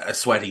a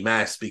sweaty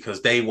mess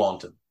because they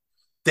want him.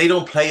 They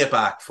don't play a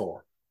back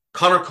four.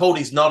 Connor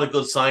Cody's not a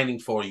good signing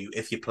for you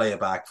if you play a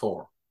back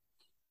four.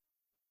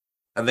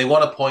 And they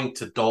want to point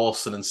to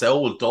Dawson and say, oh,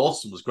 well,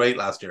 Dawson was great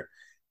last year.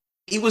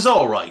 He was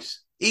all right.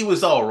 He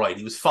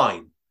was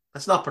fine.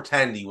 Let's not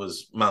pretend he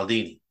was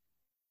Maldini.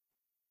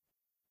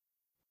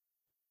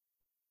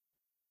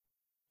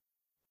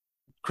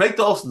 Craig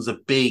Dawson's a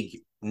big,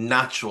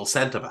 natural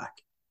centre-back.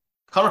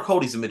 Connor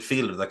Cody's a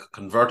midfielder that could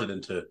convert it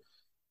into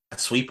a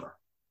sweeper.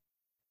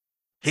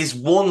 His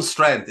one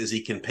strength is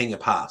he can ping a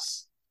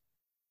pass.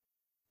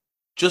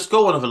 Just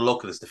go and have a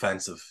look at his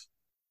defensive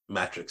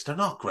metrics. They're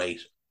not great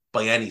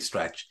by any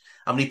stretch.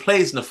 And when he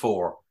plays in a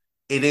four,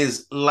 it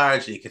is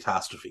largely a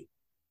catastrophe.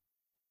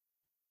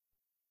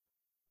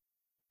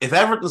 If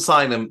Everton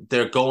sign him,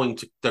 they're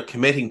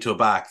committing to a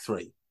back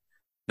three.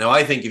 Now,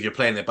 I think if you're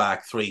playing a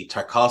back three,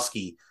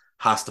 Tarkowski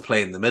has to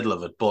play in the middle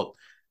of it, but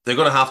they're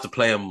going to have to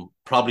play him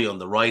probably on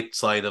the right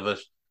side of it,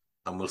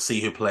 and we'll see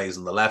who plays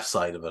on the left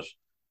side of it.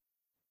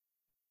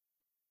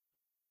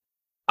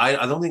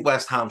 I don't think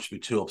West Ham should be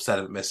too upset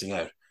about missing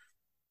out.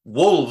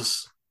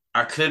 Wolves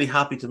are clearly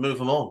happy to move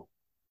him on.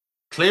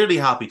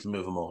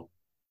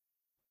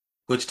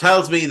 which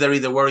tells me they're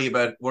either worried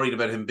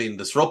about him being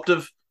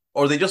disruptive,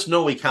 or they just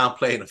know he can't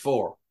play in a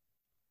 4.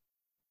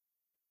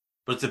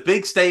 But it's a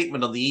big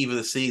statement on the eve of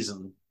the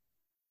season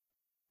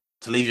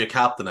to leave your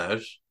captain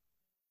out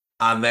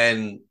and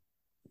then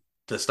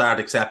to start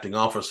accepting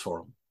offers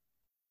for him.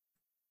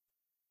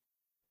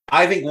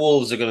 I think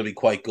Wolves are going to be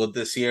quite good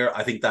this year.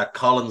 I think that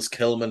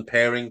Collins-Kilman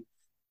pairing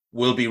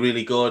will be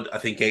really good. I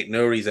think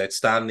Aït-Nouri's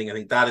outstanding. I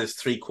think that is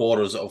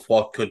 3/4 of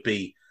what could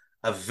be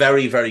a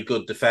very, very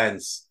good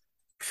defence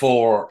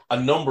for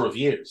a number of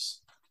years.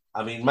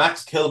 I mean,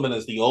 Max Kilman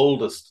is the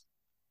oldest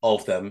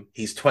of them.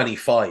 He's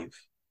 25.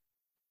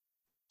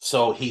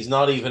 So he's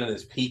not even in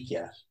his peak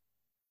yet.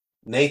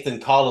 Nathan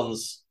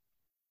Collins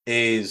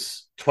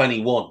is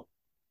 21.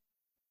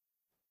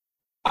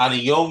 And a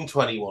young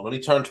 21. Only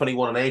turned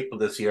 21 in April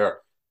this year.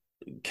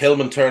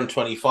 Kilman turned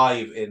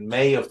 25 in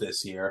May of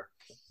this year.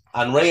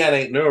 And Rayan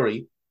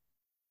Aït-Nouri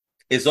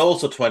is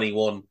also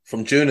 21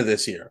 from June of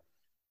this year.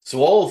 So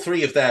all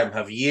three of them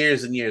have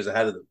years and years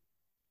ahead of them.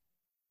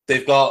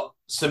 They've got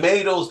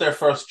Semedo's their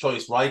first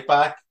choice right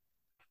back,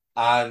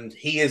 and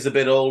he is a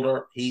bit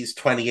older. He's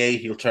 28.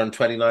 He'll turn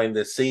 29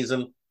 this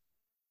season.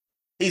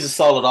 He's a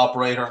solid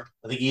operator.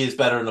 I think he is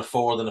better in a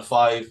 4 than a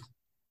 5.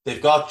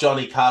 They've got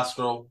Johnny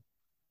Castro,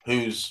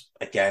 who's,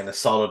 again, a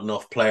solid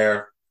enough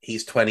player.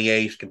 He's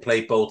 28, can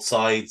play both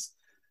sides.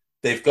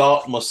 They've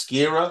got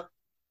Mosquera,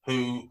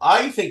 who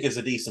I think is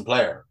a decent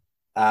player.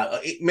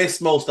 He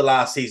missed most of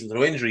last season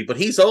through injury, but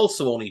he's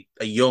also only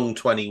a young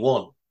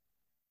 21.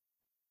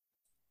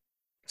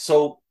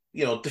 So,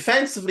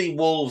 defensively,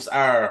 Wolves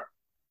are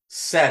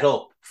set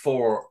up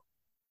for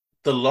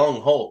the long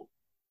haul.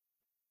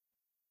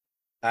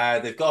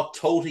 They've got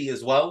Toty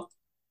as well.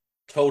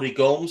 Toty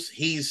Gomes.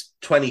 He's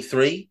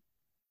 23.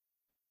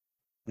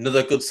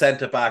 Another good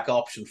centre-back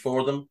option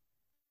for them.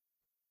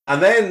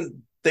 And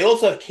then they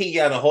also have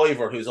Kylian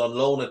Hoiver, who's on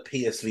loan at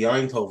PSV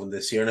Eindhoven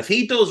this year. And if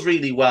he does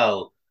really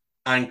well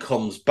and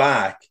comes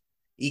back,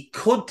 he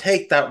could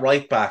take that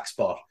right-back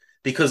spot.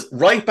 Because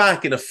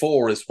right-back in a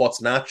 4 is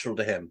what's natural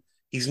to him.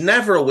 He's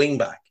never a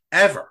wing-back,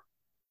 ever.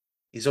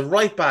 He's a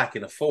right-back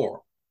in a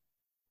 4.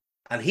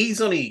 And he's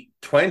only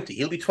 20.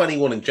 He'll be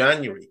 21 in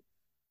January.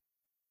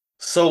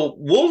 So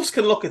Wolves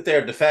can look at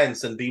their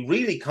defence and be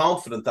really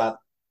confident that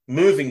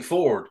moving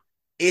forward,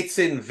 it's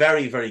in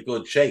very, very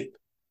good shape.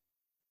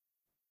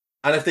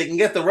 And if they can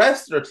get the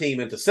rest of their team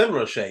into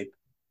similar shape,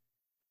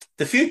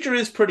 the future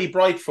is pretty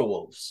bright for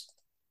Wolves.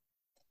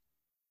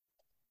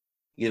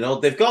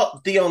 They've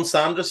got Dion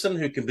Sanderson,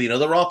 who can be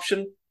another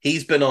option.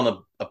 He's been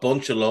on a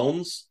bunch of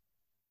loans.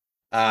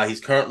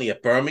 He's currently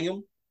at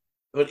Birmingham.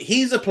 But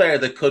he's a player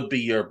that could be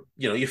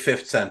your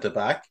fifth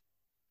centre-back.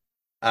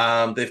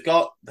 They've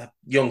got that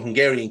young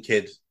Hungarian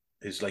kid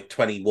who's like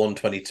 21,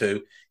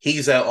 22.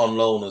 He's out on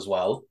loan as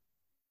well.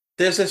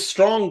 There's a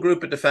strong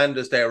group of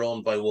defenders there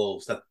owned by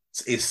Wolves that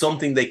is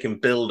something they can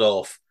build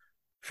off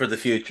for the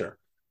future.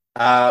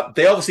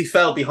 They obviously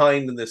fell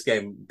behind in this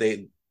game.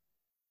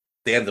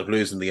 They ended up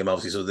losing the game,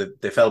 obviously, so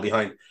they fell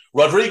behind.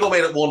 Rodrigo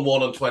made it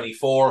 1-1 on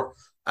 24.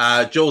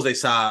 Jose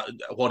Sa,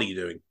 what are you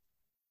doing?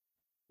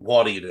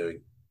 What are you doing?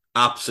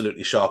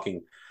 Absolutely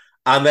shocking.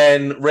 And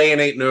then Rayan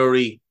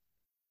Aït-Nouri,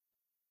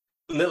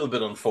 a little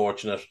bit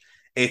unfortunate.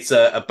 It's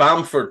a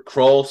Bamford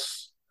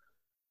cross.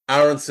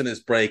 Aronson is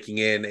breaking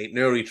in.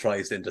 Aït-Nouri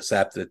tries to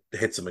intercept it,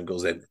 hits him and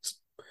goes in. It's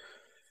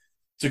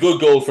a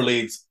good goal for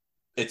Leeds.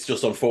 It's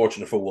just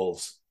unfortunate for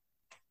Wolves.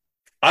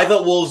 I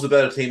thought Wolves were the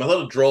better team. I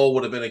thought a draw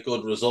would have been a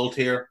good result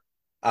here.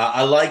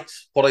 I liked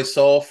what I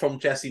saw from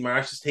Jesse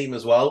Marsch's team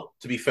as well,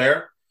 to be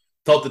fair.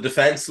 Thought the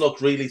defence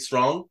looked really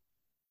strong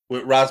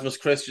with Rasmus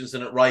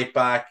Christensen at right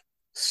back,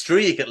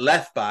 Struijk at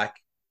left back.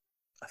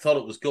 I thought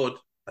it was good.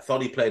 I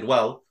thought he played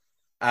well.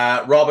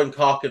 Robin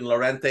Koch and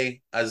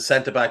Llorente as a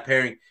centre-back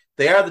pairing.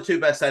 They are the two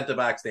best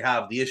centre-backs they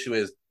have. The issue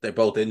is they're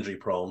both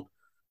injury-prone.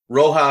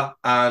 Roca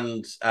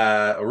and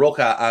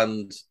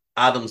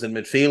Adams in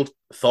midfield.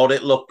 Thought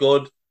it looked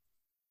good.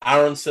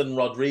 Aronson,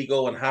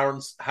 Rodrigo, and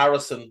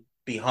Harrison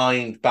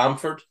behind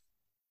Bamford.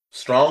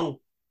 Strong.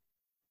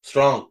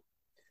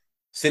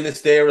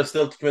 Sinisterra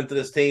still to come into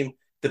this team.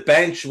 The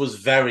bench was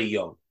very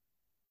young.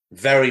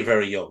 Very,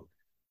 very young.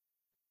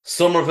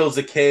 Somerville's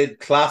a kid.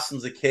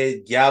 Klassen's a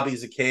kid.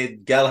 Gabby's a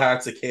kid.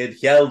 Gelhardt's a kid.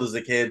 Hjelda's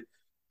a kid.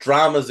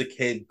 Drama's a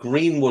kid.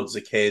 Greenwood's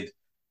a kid.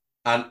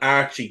 And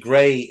Archie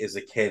Gray is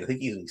a kid. I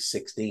think he's only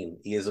 16.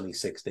 He is only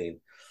 16.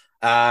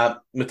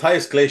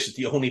 Matthias Glish is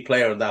the only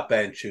player on that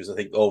bench who's, I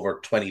think,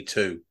 over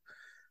 22.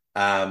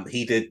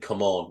 He did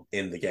come on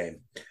in the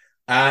game.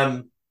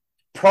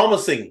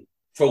 Promising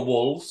for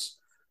Wolves.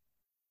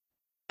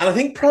 And I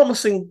think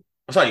promising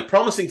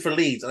for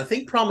Leeds. And I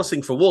think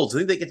promising for Wolves. I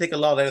think they can take a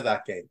lot out of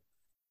that game.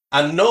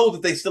 And know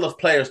that they still have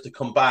players to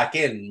come back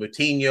in.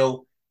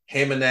 Moutinho,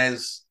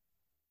 Jimenez,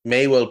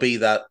 may well be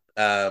that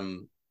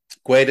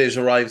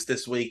Guedes arrives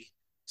this week,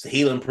 so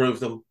he'll improve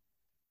them.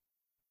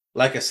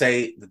 Like I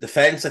say, the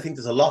defence, I think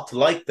there's a lot to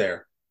like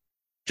there.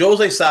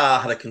 Jose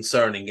Sa had a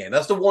concerning game.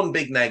 That's the one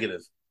big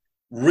negative.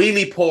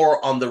 Really poor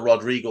on the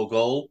Rodrigo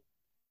goal,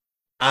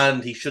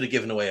 and he should have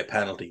given away a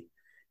penalty.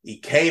 He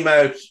came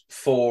out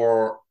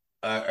for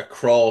a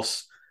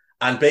cross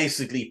and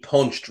basically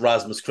punched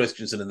Rasmus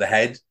Christensen in the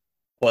head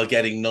while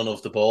getting none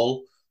of the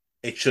ball.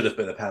 It should have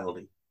been a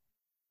penalty.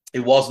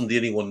 It wasn't the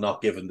only one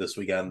not given this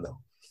weekend, though.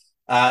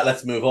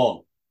 Let's move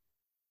on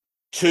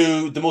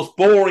to the most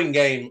boring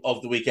game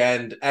of the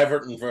weekend,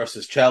 Everton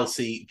versus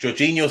Chelsea.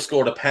 Jorginho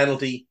scored a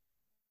penalty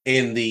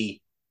in the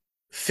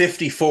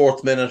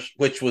 54th minute,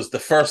 which was the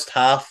first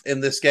half in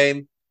this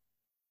game.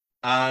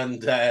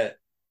 And that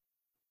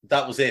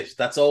was it.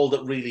 That's all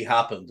that really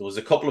happened. There was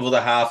a couple of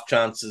other half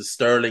chances.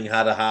 Sterling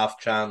had a half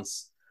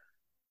chance.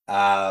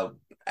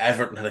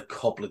 Everton had a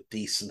couple of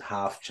decent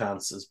half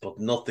chances, but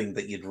nothing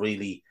that you'd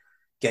really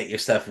get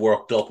yourself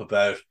worked up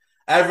about.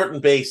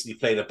 Everton basically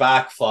played a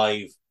back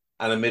five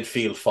and a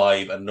midfield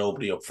five and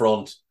nobody up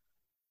front.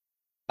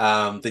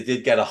 They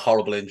did get a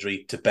horrible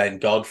injury to Ben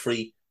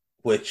Godfrey,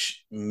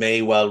 which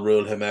may well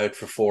rule him out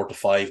for 4 to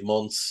 5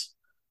 months.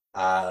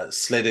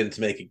 Slid in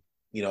to make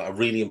a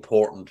really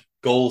important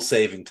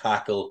goal-saving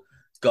tackle.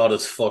 Got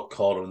his foot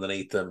caught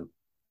underneath him.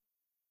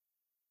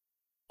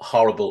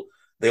 Horrible.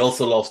 They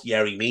also lost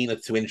Yerry Mina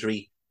to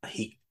injury.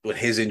 With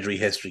his injury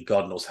history,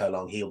 God knows how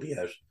long he'll be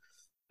out.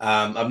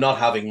 I'm not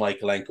having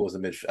Michaelenko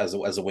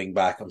as a wing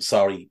back. I'm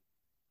sorry.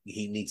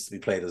 He needs to be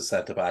played as a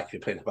centre back. If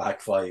you're playing a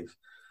back five.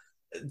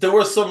 There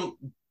were some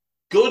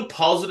good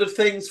positive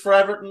things for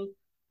Everton.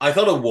 I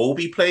thought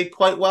Iwobi played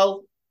quite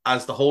well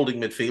as the holding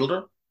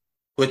midfielder,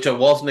 which I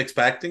wasn't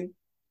expecting.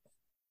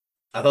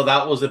 I thought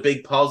that was a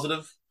big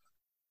positive.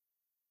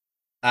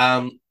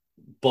 But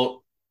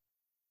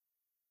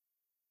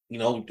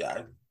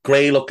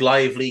Gray looked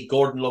lively,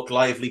 Gordon looked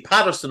lively,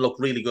 Patterson looked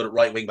really good at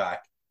right wing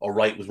back,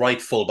 was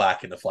right full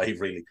back in the five,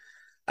 really.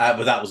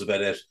 But that was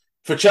about it.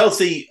 For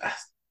Chelsea,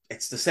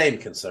 it's the same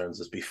concerns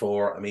as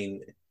before. I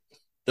mean,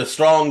 they're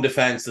strong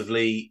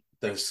defensively,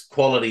 there's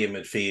quality in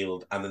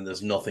midfield, and then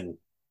there's nothing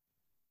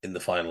in the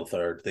final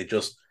third.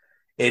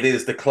 It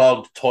is the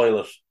clogged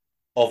toilet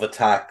of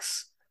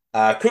attacks.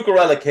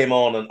 Cucurella came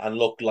on and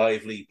looked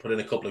lively, put in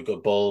a couple of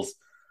good balls.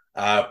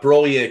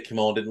 Broja came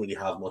on, didn't really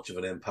have much of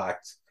an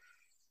impact.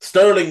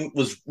 Sterling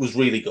was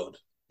really good.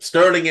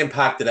 Sterling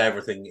impacted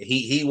everything.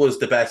 He was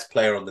the best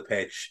player on the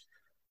pitch.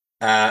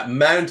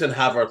 Mount and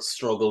Havertz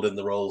struggled in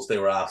the roles they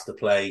were asked to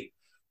play.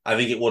 I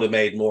think it would have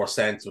made more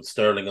sense with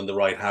Sterling on the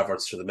right,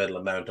 Havertz to the middle,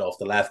 and Mount off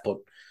the left. But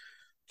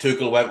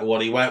Tuchel went with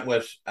what he went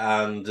with.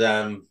 And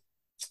look,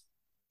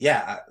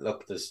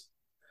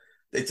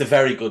 it's a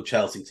very good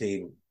Chelsea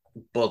team,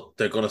 but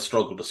they're going to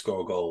struggle to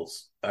score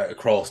goals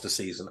across the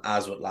season,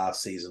 as with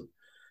last season,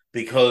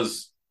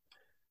 because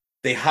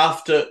they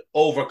have to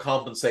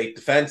overcompensate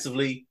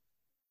defensively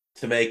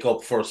to make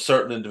up for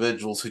certain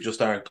individuals who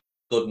just aren't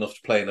good enough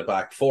to play in the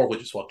back four,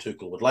 which is what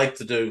Tuchel would like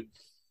to do.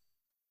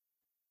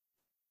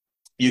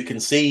 You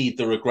can see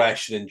the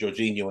regression in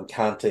Jorginho and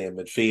Kante in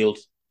midfield.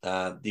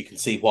 You can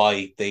see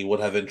why they would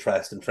have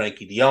interest in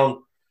Frankie de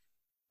Jong.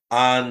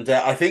 And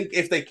I think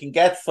if they can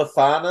get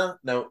Fofana,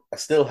 now I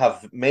still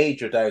have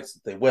major doubts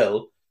that they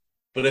will,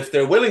 but if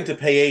they're willing to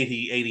pay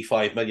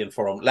 85 million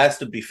for him,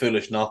 Leicester would be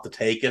foolish not to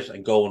take it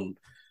and go and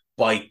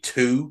buy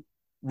 2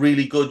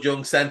 really good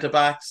young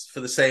centre-backs for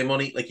the same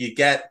money. Like, you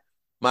get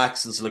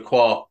Maxence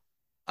Lacroix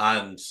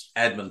and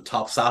Edmund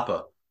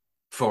Top-Sapa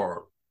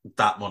for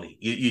that money.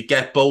 You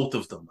get both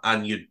of them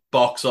and you'd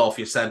box off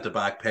your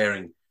centre-back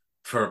pairing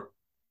for,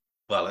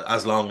 well,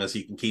 as long as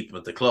you can keep them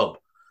at the club.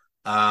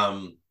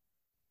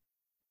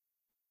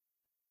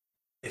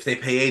 If they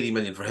pay 80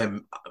 million for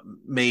him,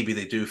 maybe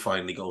they do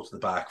finally go to the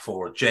back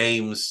four.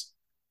 James,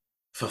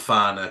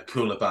 Fofana,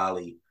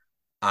 Koulibaly,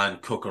 and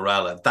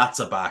Cucurella. That's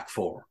a back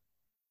four.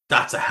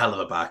 That's a hell of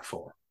a back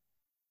four.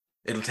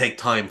 It'll take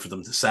time for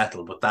them to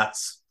settle, but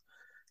that's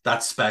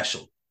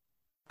special.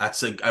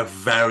 That's a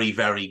very,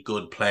 very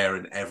good player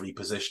in every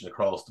position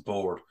across the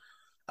board.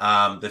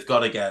 They've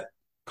got to get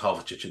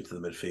Kovacic into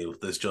the midfield.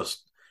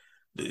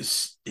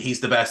 He's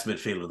the best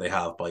midfielder they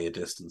have by a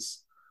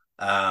distance.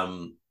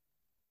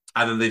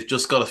 And then they've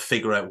just got to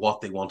figure out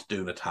what they want to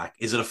do in attack.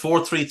 Is it a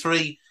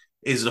 4-3-3?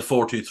 Is it a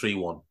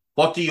 4-2-3-1?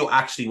 What do you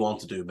actually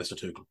want to do, Mr.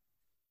 Tuchel?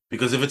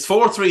 Because if it's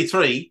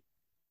 4-3-3,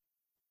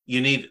 you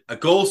need a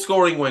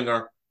goal-scoring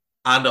winger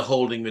and a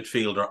holding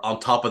midfielder on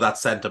top of that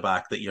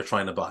centre-back that you're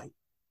trying to buy.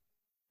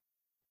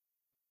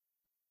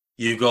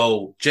 You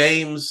go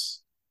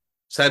James,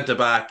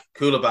 centre-back,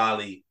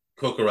 Koulibaly,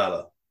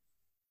 Cucurella.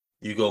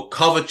 You go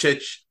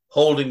Kovacic,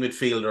 holding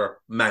midfielder,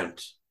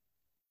 Mount.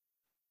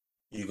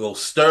 You go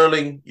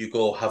Sterling, you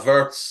go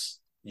Havertz,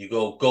 you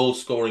go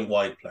goal-scoring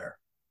wide player.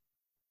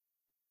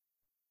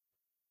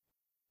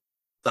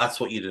 That's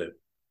what you do.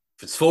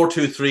 If it's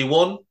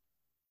 4-2-3-1,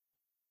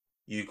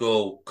 you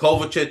go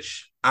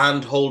Kovacic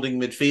and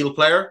holding midfield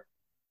player.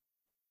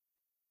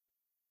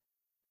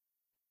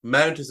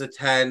 Mount is a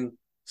 10,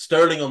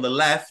 Sterling on the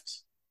left,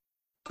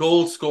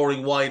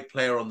 goal-scoring wide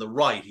player on the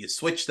right. You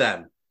switch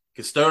them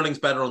because Sterling's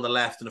better on the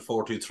left in a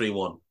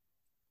 4-2-3-1.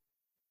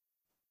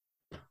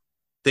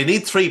 They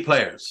need 3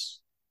 players.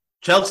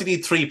 Chelsea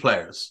need 3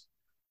 players.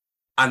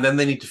 And then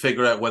they need to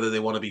figure out whether they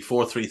want to be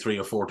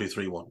 4-3-3 or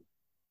 4-2-3-1.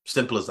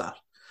 Simple as that.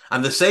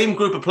 And the same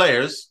group of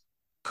players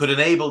could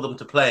enable them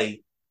to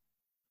play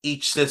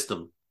each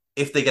system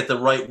if they get the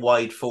right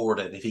wide forward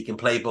in, if he can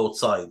play both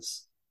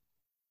sides.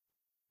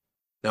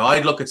 Now,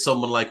 I'd look at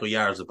someone like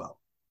Oyarzabal.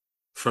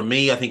 For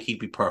me, I think he'd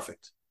be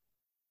perfect.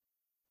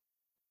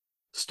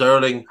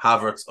 Sterling,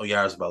 Havertz,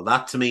 Oyarzabal.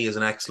 That, to me, is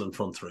an excellent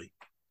front three.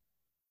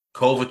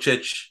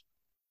 Kovacic,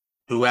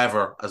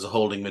 whoever, as a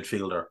holding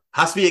midfielder.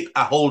 Has to be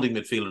a holding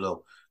midfielder,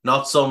 though.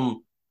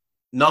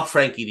 Not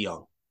Frankie de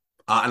Jong.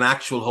 An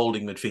actual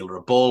holding midfielder.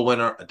 A ball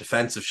winner, a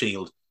defensive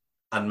shield,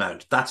 and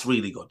Mount. That's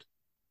really good.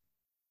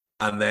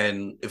 And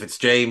then, if it's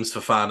James,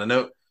 Fofana.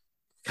 Now,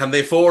 can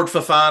they afford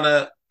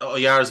Fofana,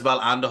 Oyarzabal,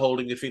 and a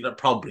holding midfielder?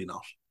 Probably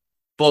not.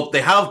 But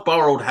they have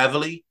borrowed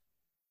heavily,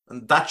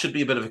 and that should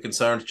be a bit of a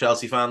concern to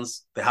Chelsea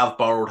fans. They have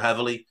borrowed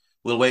heavily.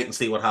 We'll wait and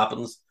see what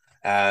happens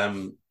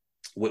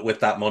with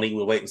that money.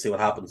 We'll wait and see what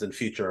happens in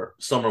future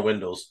summer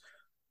windows.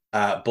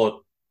 But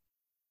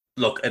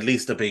look, at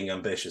least they're being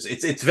ambitious.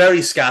 It's very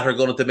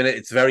scattergun at the minute.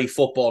 It's very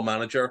Football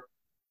Manager.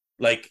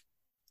 Like,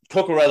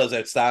 Cucurella's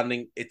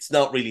outstanding. It's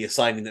not really a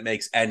signing that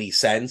makes any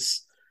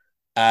sense.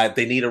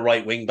 They need a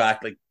right wing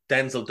back. Like,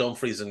 Denzel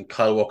Dumfries and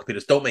Kyle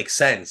Walker-Peters don't make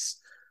sense,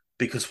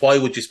 because why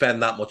would you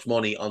spend that much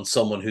money on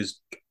someone who's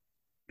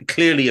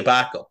clearly a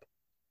backup?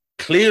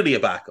 Clearly a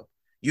backup.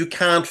 You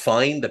can't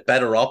find a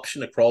better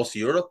option across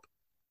Europe.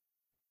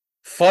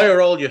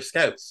 Fire all your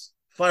scouts.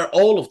 Fire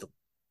all of them.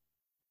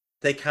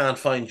 They can't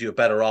find you a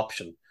better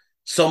option.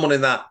 Someone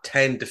in that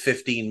 10 to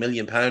 15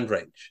 million pound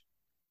range.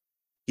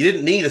 You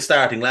didn't need a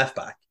starting left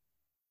back.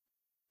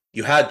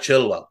 You had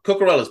Chilwell.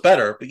 Cucurella's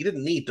better, but you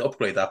didn't need to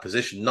upgrade that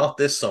position. Not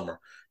this summer.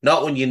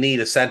 Not when you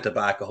need a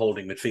centre-back, a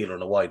holding midfielder,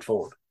 and a wide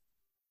forward.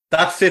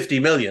 That 50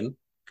 million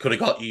could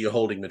have got you your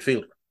holding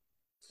midfielder.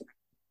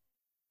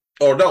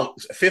 Or no,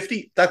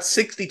 50? That's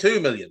 62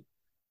 million.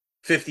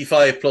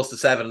 55 plus the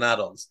 7 and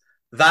add-ons.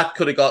 That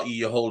could have got you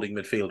your holding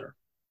midfielder.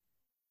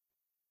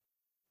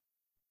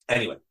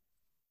 Anyway,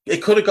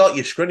 it could have got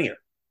you Skriniar.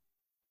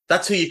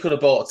 That's who you could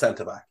have bought at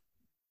centre-back.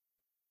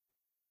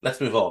 Let's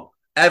move on.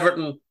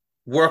 Everton,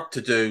 work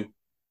to do.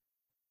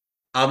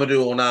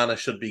 Amadou Onana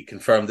should be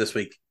confirmed this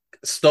week.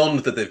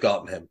 Stunned that they've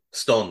gotten him.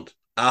 Stunned.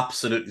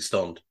 Absolutely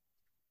stunned.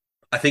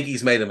 I think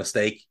he's made a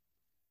mistake.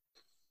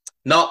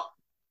 Not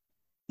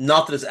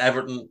that it's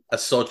Everton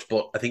as such,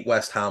 but I think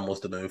West Ham was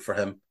the move for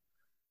him.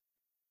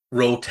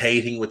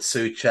 Rotating with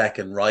Souček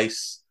and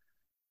Rice,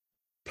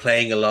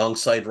 playing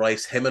alongside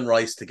Rice. Him and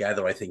Rice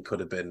together, I think, could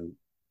have been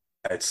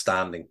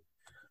outstanding.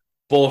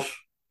 But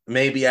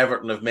maybe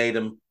Everton have made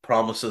him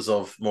promises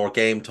of more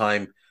game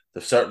time.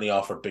 They've certainly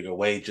offered bigger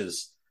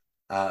wages.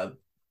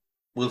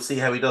 We'll see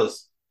how he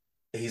does.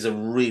 He's a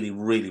really,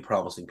 really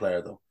promising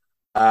player, though.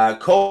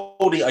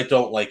 Cody, I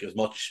don't like as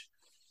much.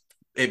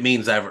 It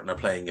means Everton are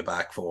playing a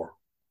back four.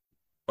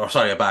 Or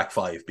sorry, a back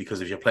five,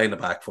 because if you're playing a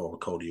back four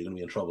with Cody, you're going to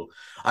be in trouble.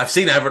 I've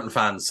seen Everton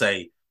fans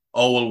say,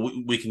 oh, well,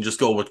 we can just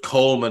go with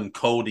Coleman,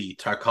 Cody,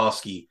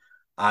 Tarkowski,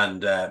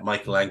 and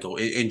Michaelenko.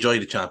 Enjoy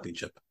the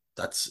championship.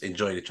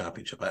 Enjoy the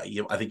championship.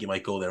 I think you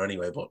might go there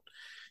anyway, but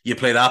you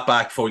play that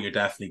back four, you're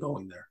definitely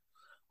going there.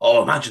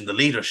 Oh, imagine the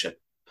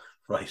leadership.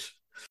 Right.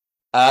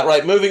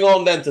 Right, moving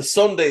on then to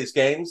Sunday's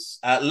games.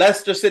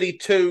 Leicester City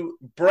 2,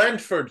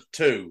 Brentford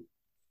 2.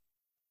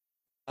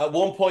 At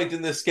one point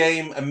in this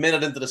game, a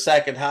minute into the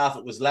second half,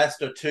 it was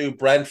Leicester 2,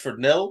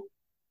 Brentford 0.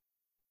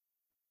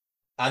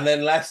 And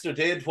then Leicester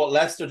did what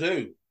Leicester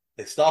do.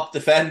 They stopped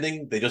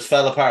defending. They just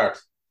fell apart.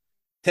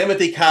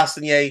 Timothy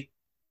Castagne,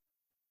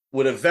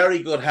 with a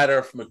very good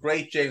header from a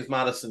great James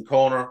Maddison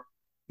corner,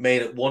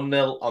 made it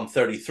 1-0 on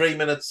 33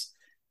 minutes.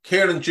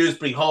 Kieran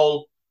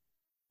Dewsbury-Hall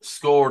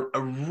scored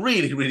a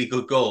really, really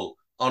good goal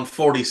on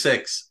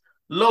 46.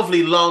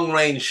 Lovely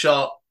long-range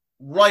shot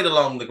right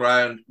along the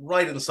ground,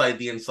 right inside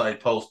the inside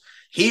post.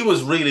 He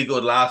was really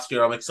good last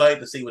year. I'm excited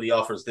to see what he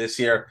offers this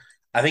year.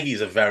 I think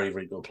he's a very,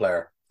 very good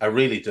player. I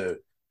really do.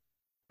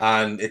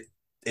 And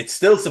it's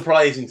still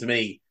surprising to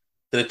me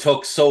that it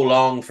took so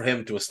long for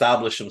him to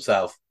establish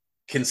himself,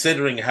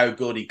 considering how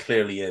good he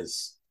clearly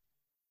is.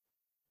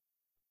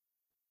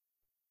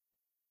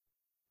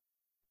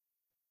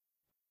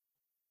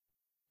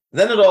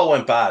 Then it all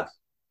went bad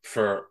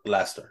for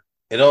Leicester.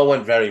 It all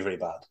went very, very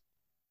bad.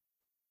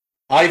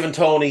 Ivan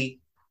Toney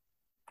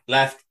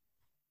left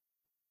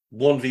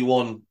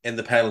 1v1 in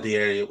the penalty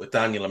area with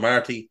Daniel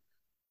Amartey.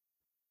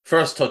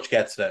 First touch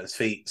gets it at his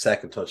feet,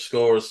 second touch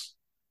scores.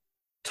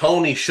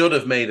 Toney should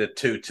have made it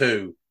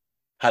 2-2,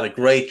 had a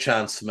great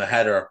chance from a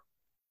header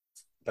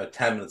about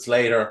 10 minutes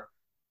later.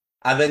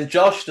 And then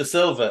Josh Da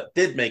Silva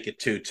did make it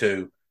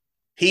 2-2.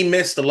 He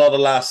missed a lot of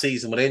last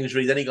season with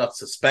injury, then he got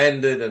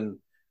suspended, and it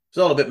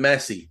was all a bit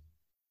messy.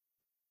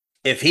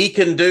 If he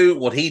can do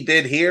what he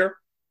did here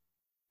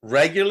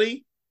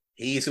regularly,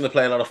 he's going to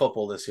play a lot of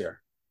football this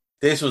year.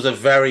 This was a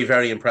very,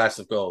 very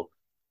impressive goal.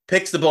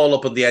 Picks the ball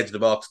up on the edge of the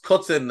box,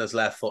 cuts it in his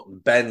left foot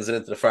and bends it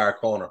into the far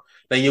corner.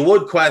 Now, you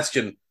would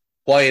question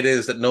why it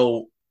is that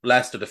no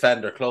Leicester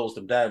defender closed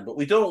him down, but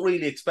we don't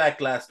really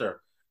expect Leicester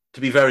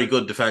to be very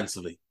good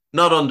defensively.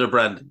 Not under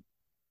Brendan.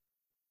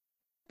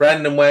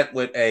 Brendan went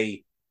with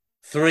a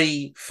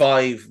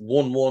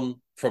 3-5-1-1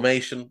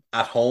 formation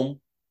at home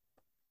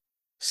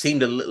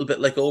seemed a little bit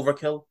like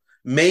overkill.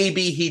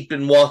 Maybe he'd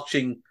been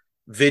watching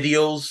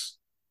videos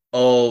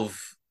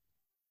of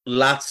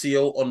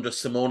Lazio under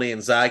Simone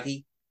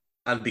Inzaghi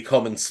and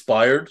become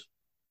inspired,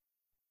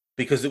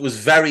 because it was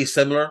very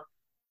similar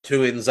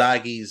to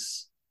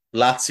Inzaghi's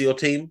Lazio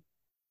team,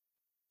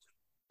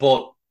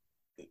 but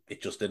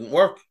it just didn't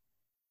work.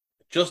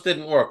 It just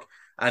didn't work.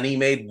 And he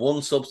made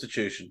one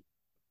substitution.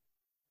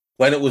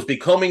 When it was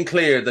becoming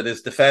clear that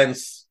his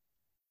defence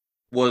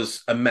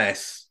was a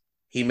mess,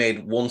 he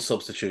made one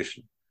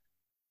substitution.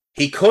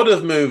 He could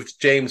have moved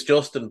James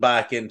Justin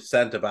back into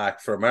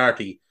centre-back for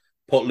Marty,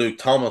 put Luke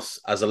Thomas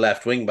as a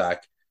left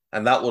wing-back,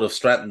 and that would have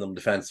strengthened them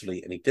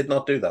defensively, and he did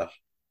not do that.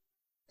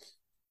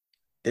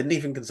 Didn't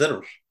even consider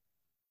it.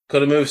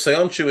 Could have moved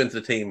Soyuncu into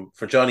the team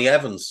for Johnny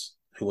Evans,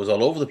 who was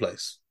all over the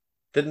place.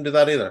 Didn't do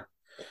that either.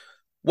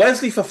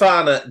 Wesley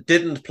Fofana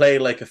didn't play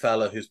like a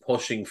fella who's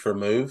pushing for a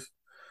move.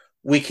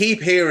 We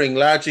keep hearing,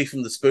 largely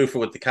from the spoofer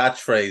with the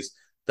catchphrase,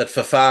 that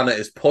Fofana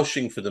is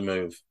pushing for the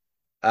move.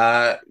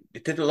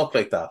 It didn't look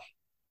like that.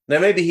 Now,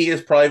 maybe he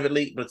is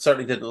privately, but it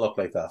certainly didn't look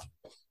like that.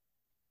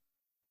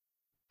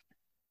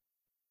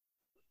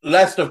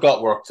 Leicester have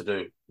got work to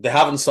do. They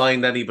haven't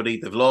signed anybody.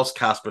 They've lost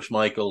Kasper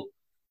Schmeichel.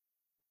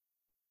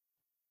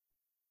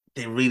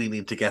 They really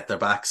need to get their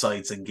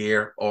backsides in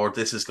gear, or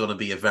this is going to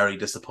be a very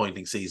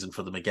disappointing season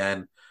for them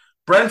again.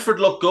 Brentford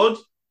look good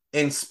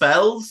in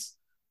spells.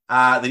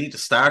 They need to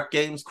start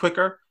games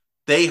quicker.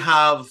 They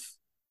have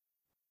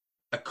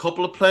a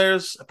couple of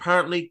players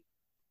apparently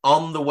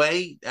on the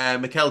way.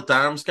 Mikkel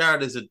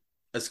Darmsgaard is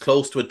as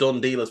close to a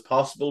done deal as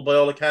possible by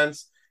all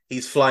accounts.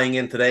 He's flying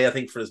in today, I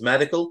think, for his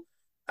medical.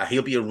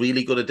 He'll be a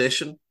really good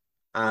addition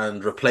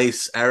and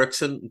replace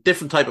Eriksson.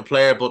 Different type of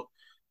player, but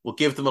will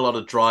give them a lot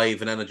of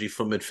drive and energy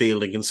from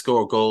midfield and can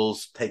score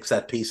goals, take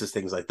set pieces,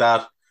 things like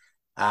that.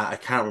 I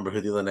can't remember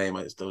who the other name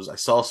is. I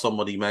saw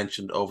somebody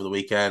mentioned over the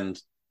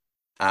weekend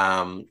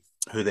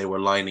who they were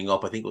lining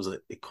up. I think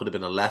it could have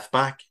been a left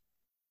back.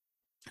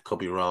 I could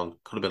be wrong.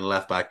 Could have been a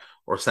left back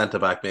or centre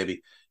back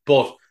maybe.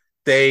 But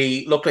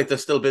they look like they're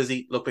still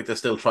busy, look like they're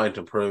still trying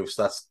to improve.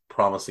 So that's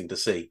promising to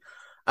see.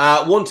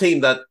 One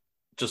team that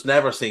just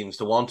never seems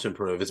to want to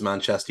improve is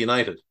Manchester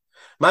United.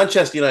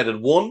 Manchester United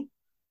 1,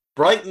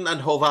 Brighton and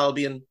Hove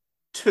Albion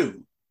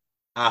 2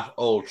 at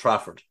Old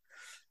Trafford.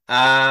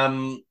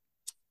 A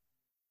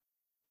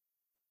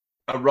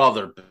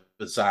rather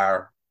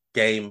bizarre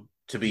game,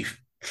 to be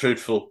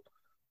truthful.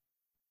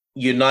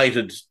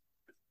 United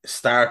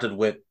started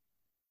with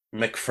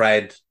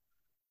McFred,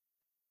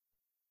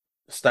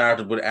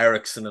 started with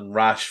Eriksson and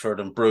Rashford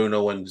and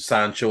Bruno and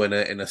Sancho in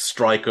a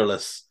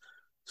strikerless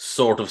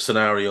sort of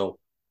scenario.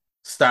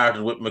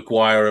 Started with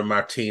Maguire and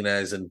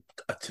Martinez, and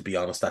to be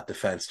honest, that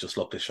defence just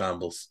looked a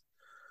shambles.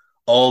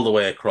 All the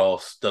way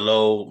across,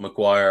 Dalot,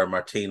 Maguire,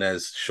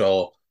 Martinez,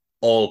 Shaw,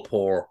 all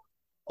poor.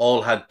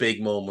 All had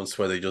big moments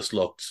where they just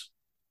looked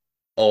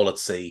all at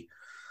sea.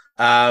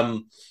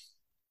 Brighton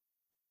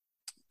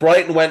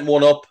went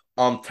one up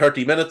on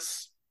 30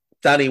 minutes.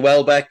 Danny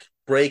Welbeck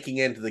breaking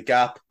into the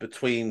gap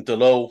between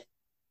Dalot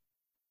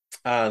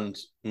and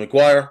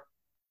Maguire,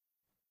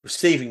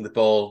 receiving the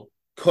ball,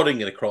 cutting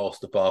it across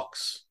the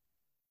box,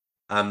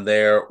 and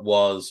there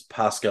was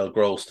Pascal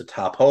Gross to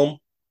tap home.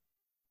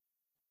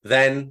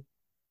 Then,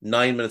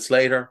 9 minutes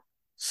later,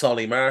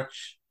 Solly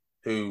March,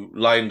 who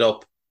lined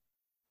up,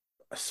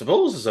 I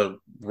suppose, as a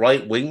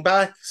right wing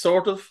back,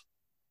 sort of,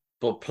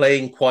 but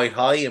playing quite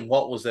high in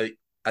what was a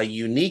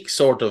unique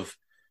sort of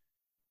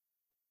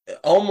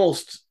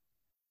almost.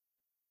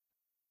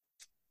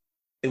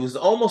 It was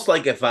almost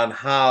like a Van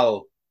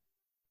Gaal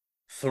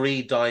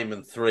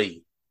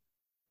 3-diamond-3.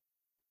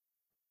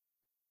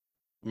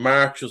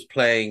 March was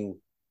playing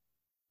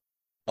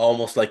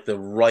almost like the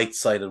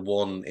right-sided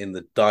one in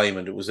the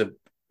diamond. It was a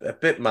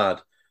bit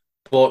mad,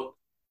 but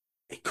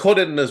he cut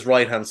it in his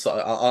right-hand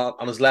side,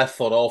 on his left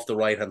foot off the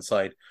right-hand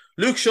side.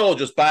 Luke Shaw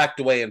just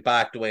backed away and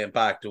backed away and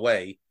backed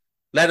away.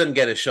 Let him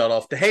get his shot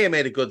off. De Gea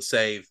made a good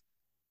save.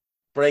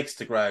 Breaks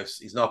to grouse.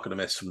 He's not going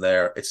to miss from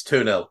there. It's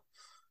 2-0.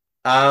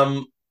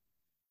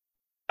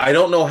 I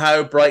don't know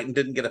how Brighton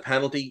didn't get a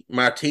penalty.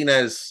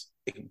 Martinez,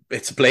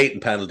 it's a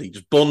blatant penalty,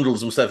 just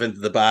bundles himself into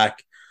the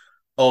back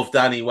of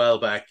Danny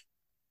Welbeck,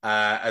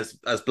 as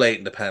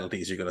blatant a penalty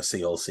as you're going to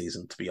see all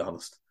season, to be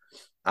honest.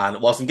 And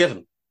it wasn't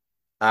given.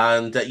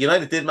 And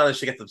United did manage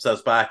to get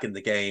themselves back in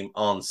the game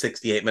on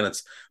 68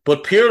 minutes,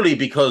 but purely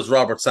because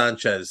Robert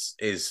Sanchez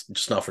is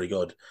just not very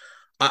good.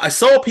 I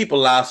saw people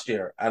last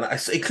year, and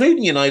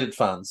including United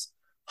fans,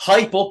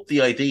 hype up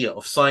the idea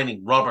of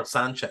signing Robert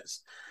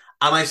Sanchez.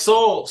 And I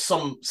saw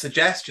some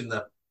suggestion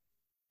that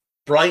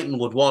Brighton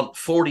would want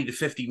 40 to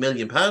 50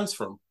 million pounds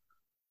from him.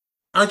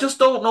 I just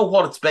don't know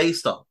what it's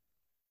based on.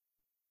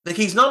 Like,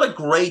 he's not a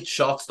great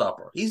shot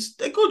stopper. He's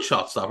a good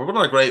shot stopper, but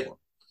not a great one.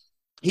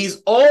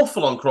 He's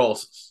awful on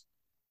crosses.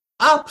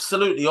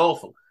 Absolutely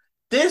awful.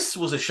 This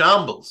was a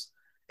shambles.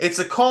 It's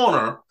a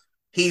corner.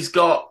 He's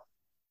got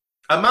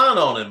a man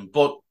on him,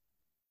 but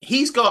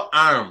he's got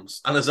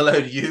arms and is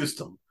allowed to use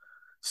them.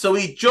 So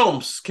he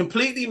jumps,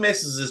 completely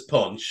misses his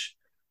punch.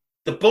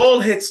 The ball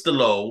hits the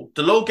low.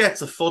 The low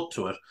gets a foot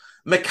to it.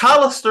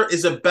 McAllister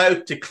is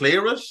about to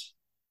clear it.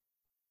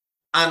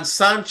 And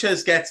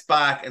Sanchez gets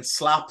back and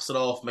slaps it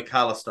off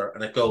McAllister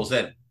and it goes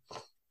in.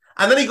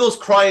 And then he goes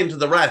crying to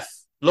the ref,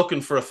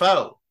 looking for a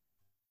foul.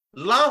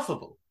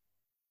 Laughable.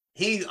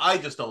 I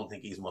just don't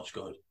think he's much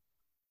good.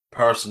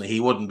 Personally, he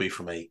wouldn't be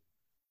for me.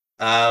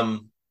 I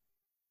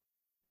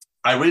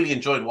really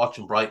enjoyed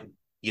watching Brighton.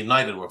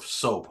 United were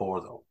so poor,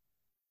 though.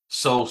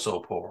 So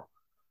poor.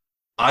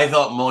 I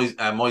thought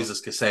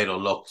Moises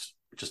Caicedo looked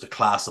just a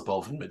class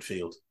above in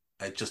midfield.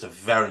 Just a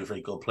very,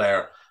 very good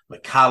player.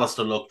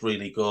 McAllister looked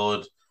really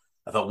good.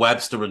 I thought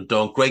Webster and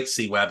Dunk, great to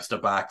see Webster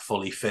back,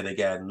 fully fit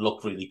again,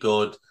 looked really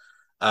good.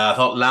 I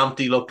thought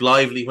Lamptey looked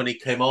lively when he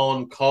came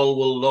on.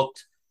 Colwell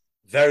looked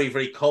very,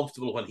 very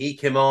comfortable when he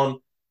came on.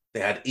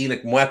 They had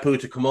Enoch Mwepu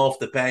to come off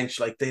the bench.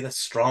 Like, they had a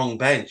strong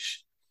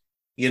bench.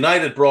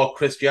 United brought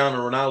Cristiano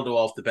Ronaldo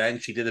off the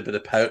bench. He did a bit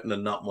of pouting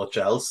and not much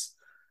else.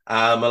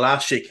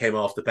 Malacia came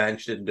off the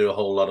bench, didn't do a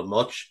whole lot of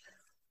much.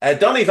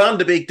 Donny van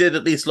de Beek did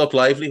at least look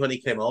lively when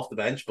he came off the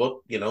bench, but,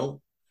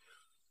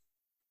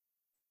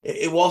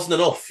 it wasn't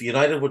enough.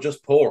 United were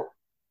just poor.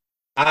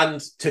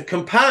 And to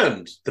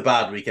compound the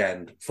bad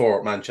weekend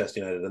for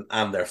Manchester United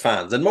and their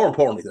fans, and more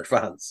importantly, their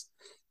fans,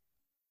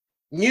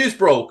 news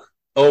broke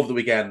over the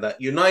weekend that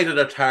United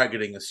are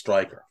targeting a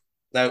striker.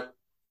 Now,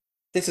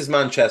 this is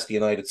Manchester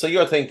United, so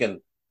you're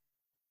thinking,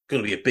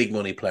 going to be a big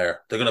money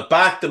player. They're going to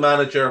back the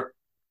manager.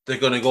 They're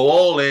going to go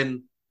all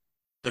in.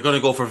 They're going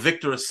to go for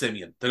Victor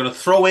Osimhen. They're going to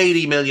throw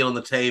 80 million on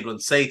the table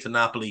and say to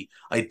Napoli,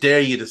 I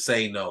dare you to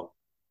say no.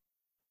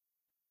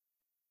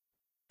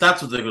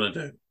 That's what they're going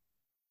to do.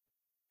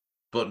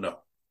 But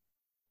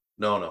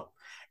no.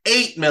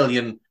 8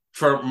 million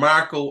for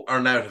Marko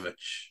Arnautovic.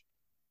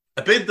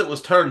 A bid that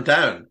was turned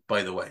down,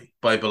 by the way,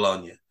 by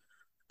Bologna.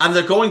 And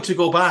they're going to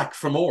go back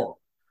for more.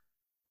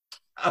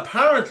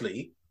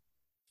 Apparently,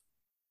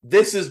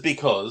 this is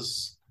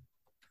because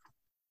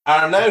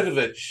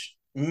Arnautovic,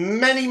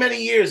 many,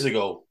 many years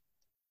ago,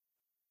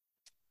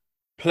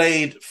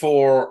 played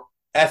for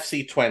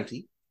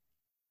FC20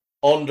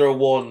 under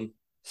one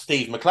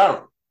Steve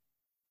McLaren.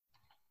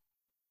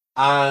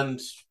 And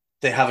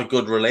they have a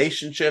good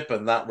relationship,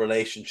 and that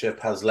relationship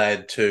has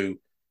led to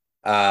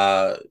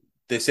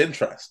this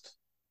interest.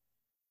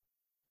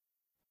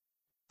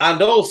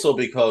 And also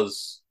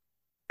because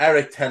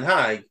Erik ten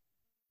Hag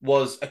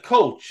was a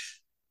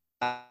coach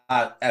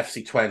at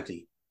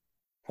FC20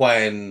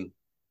 when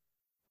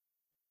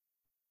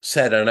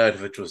said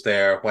Arnautovic was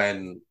there,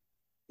 when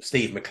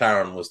Steve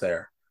McLaren was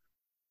there.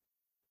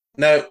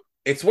 Now,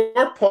 it's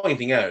worth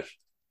pointing out,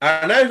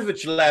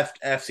 Arnautovic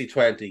left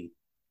FC20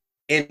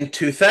 in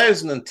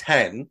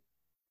 2010.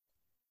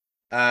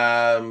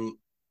 Ten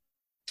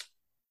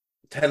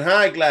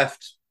Hag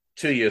left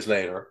 2 years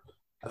later.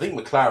 I think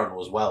McLaren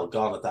was well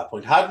gone at that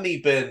point. Hadn't he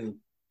been...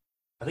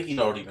 I think he'd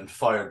already been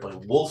fired by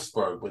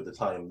Wolfsburg by the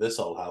time this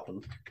all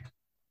happened.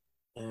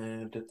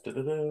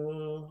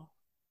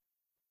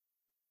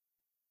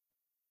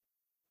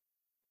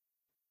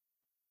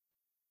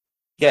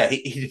 Yeah,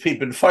 he'd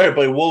been fired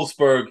by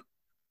Wolfsburg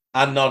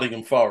and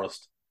Nottingham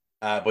Forest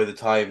by the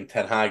time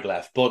Ten Hag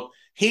left. But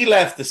he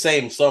left the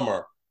same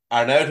summer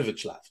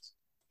Arnautovic left.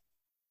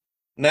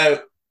 Now,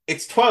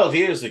 it's 12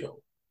 years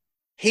ago.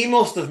 He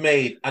must have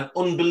made an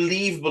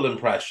unbelievable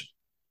impression.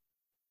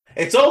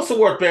 It's also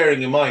worth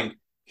bearing in mind,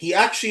 he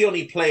actually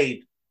only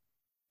played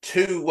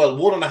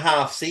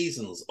 1.5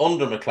 seasons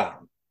under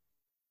McLaren.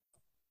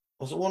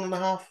 Was it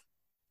 1.5?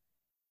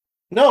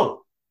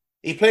 No.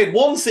 He played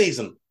 1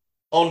 season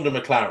under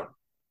McLaren.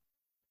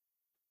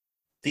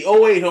 The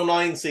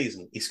 08-09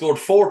 season, he scored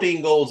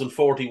 14 goals in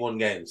 41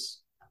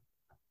 games.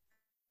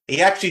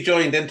 He actually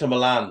joined Inter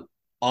Milan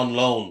on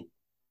loan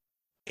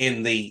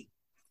in the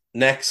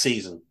next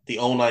season, the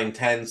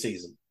 09-10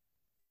 season,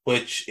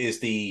 which is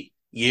the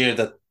year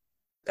that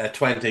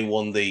Twente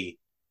won the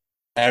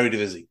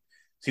Eredivisie.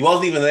 So he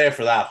wasn't even there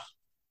for that.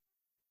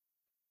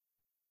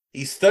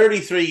 He's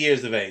 33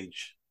 years of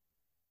age.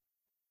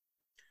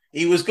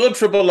 He was good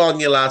for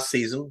Bologna last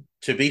season,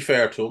 to be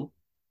fair to him.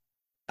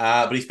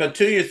 But he spent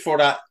 2 years before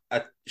that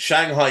at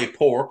Shanghai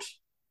Port.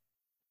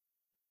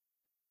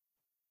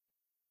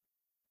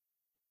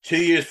 2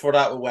 years for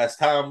that with West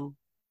Ham.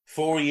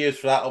 4 years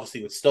for that,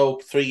 obviously, with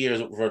Stoke. 3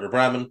 years with Werder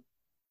Bremen.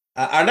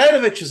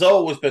 Arnautovic has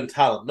always been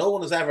talent. No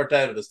one has ever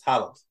doubted his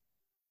talent.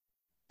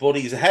 But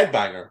he's a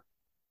headbanger,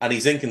 and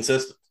he's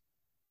inconsistent.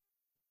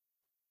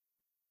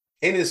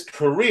 In his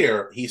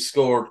career, he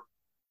scored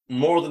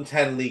more than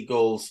 10 league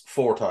goals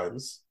 4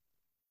 times.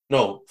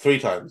 No, 3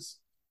 times.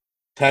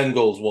 10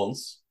 goals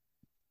once.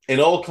 In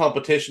all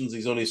competitions,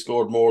 he's only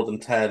scored more than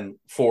 10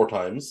 4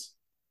 times.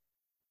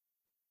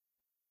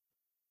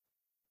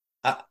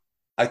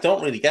 I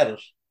don't really get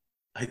it.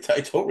 I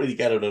don't really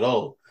get it at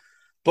all.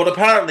 But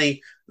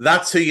apparently,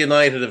 that's who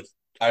United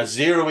are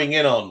zeroing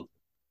in on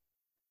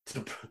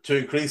to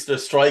increase their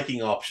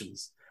striking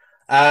options.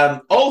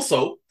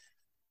 Also,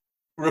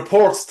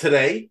 reports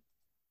today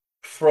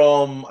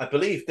from, I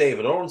believe,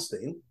 David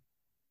Ornstein,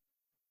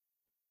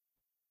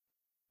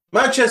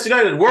 Manchester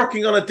United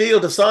working on a deal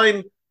to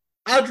sign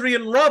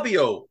Adrian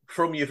Rabiot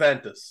from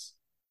Juventus.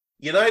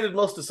 United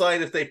must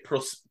decide if they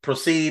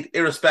proceed,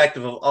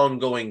 irrespective of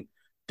ongoing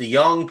De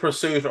Jong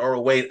pursuit, or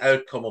await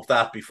outcome of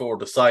that before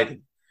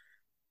deciding.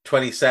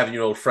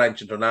 27-year-old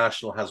French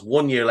international has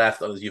 1 year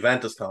left on his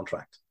Juventus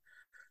contract.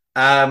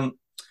 Adrian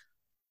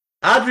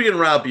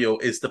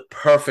Rabiot is the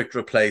perfect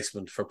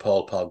replacement for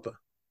Paul Pogba.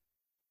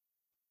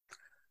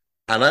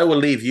 And I will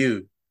leave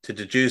you to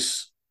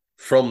deduce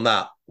from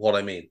that what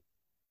I mean.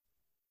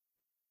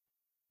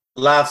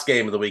 Last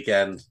game of the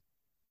weekend,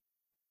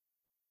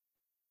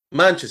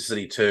 Manchester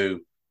City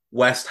 2,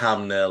 West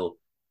Ham 0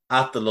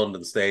 at the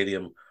London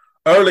Stadium.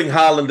 Erling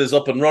Haaland is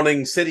up and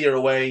running. City are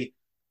away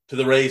to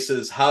the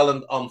races.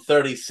 Haaland on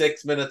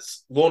 36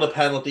 minutes, won a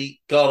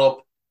penalty, got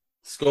up,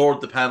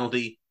 scored the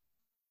penalty.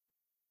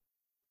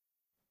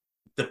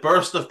 The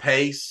burst of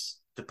pace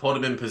to put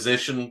him in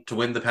position to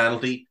win the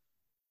penalty,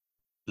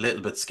 a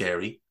little bit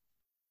scary.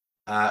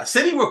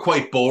 City were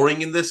quite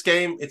boring in this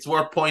game, it's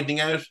worth pointing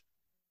out.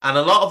 And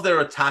a lot of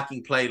their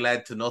attacking play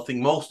led to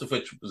nothing, most of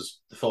which was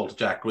the fault of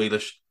Jack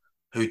Grealish,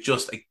 who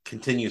just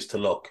continues to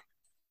look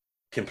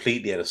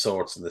completely out of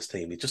sorts in this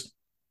team. He's just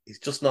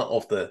not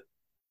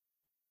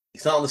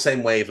he's not on the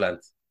same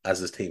wavelength as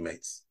his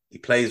teammates. He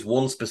plays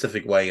one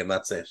specific way and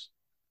that's it.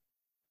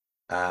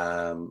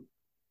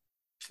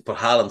 But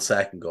Haaland's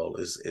second goal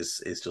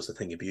is just a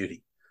thing of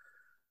beauty.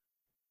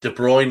 De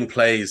Bruyne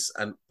plays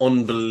an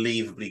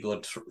unbelievably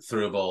good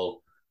through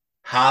ball.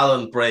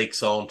 Haaland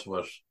breaks onto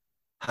it,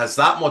 has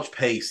that much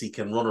pace, he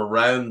can run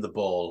around the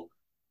ball.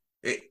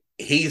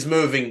 He's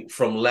moving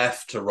from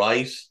left to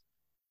right.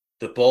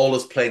 The ball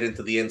is played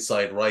into the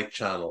inside right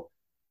channel.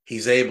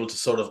 He's able to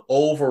sort of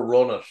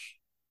overrun it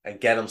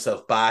and get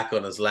himself back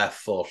on his left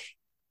foot.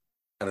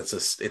 And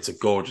it's a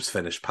gorgeous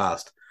finish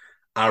past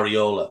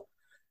Areola.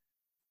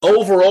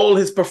 Overall,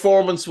 his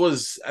performance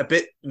was a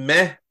bit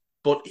meh,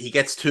 but he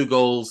gets 2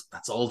 goals.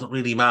 That's all that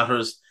really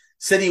matters.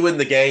 City win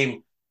the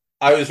game.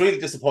 I was really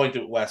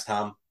disappointed with West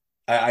Ham.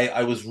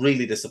 I was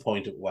really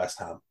disappointed with West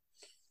Ham.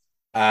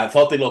 I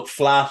thought they looked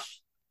flat.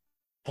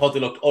 Thought they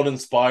looked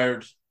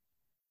uninspired.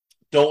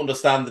 Don't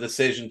understand the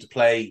decision to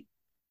play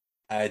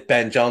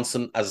Ben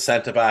Johnson as a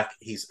centre-back.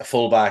 He's a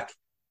full-back,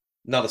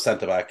 not a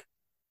centre-back.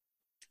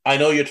 I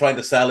know you're trying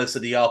to sell Issa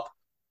Diop,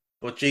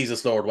 but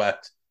Jesus Lord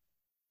wept.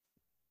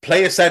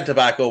 Play a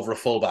centre-back over a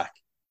full-back.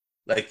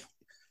 Like,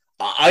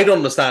 I don't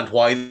understand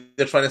why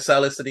they're trying to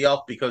sell Issa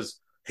Diop,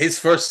 because his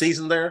first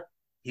season there,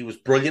 he was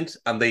brilliant,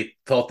 and they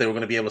thought they were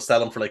going to be able to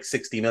sell him for like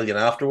 60 million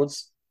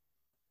afterwards.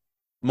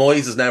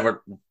 Moyes has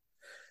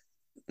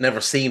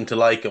never seemed to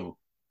like him,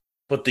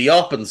 but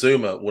Diop and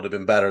Zuma would have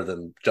been better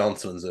than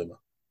Johnson and Zuma.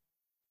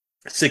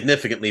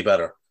 Significantly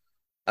better.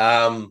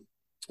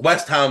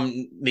 West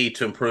Ham need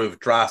to improve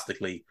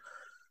drastically.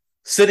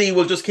 City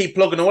will just keep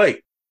plugging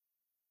away.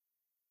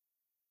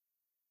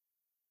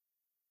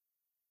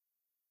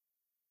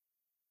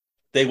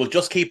 They will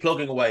just keep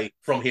plugging away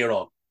from here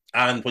on.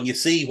 And when you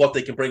see what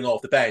they can bring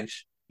off the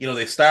bench,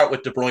 they start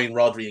with De Bruyne,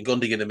 Rodri, and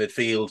Gundogan in the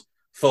midfield,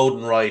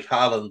 Foden right,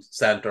 Haaland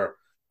centre,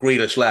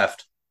 Grealish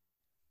left.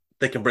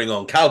 They can bring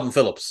on Calvin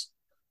Phillips,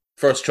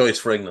 first choice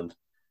for England.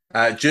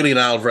 Julian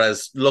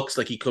Alvarez looks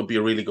like he could be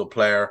a really good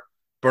player.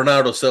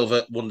 Bernardo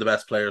Silva, one of the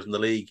best players in the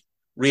league.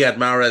 Riyad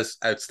Mahrez,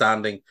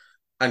 outstanding.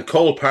 And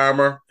Cole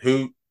Palmer,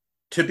 who,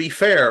 to be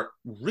fair,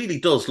 really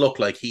does look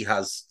like he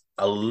has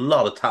a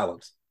lot of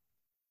talent.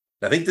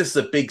 I think this is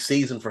a big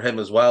season for him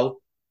as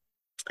well.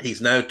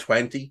 He's now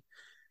 20.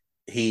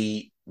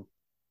 He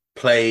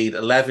played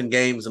 11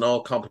 games in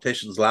all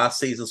competitions last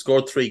season,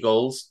 scored 3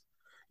 goals.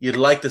 You'd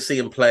like to see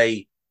him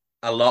play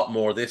a lot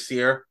more this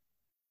year.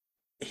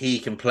 He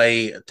can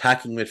play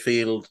attacking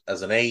midfield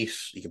as an 8.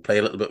 He can play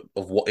a little bit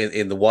of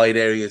in the wide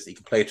areas. He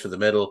can play through the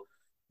middle.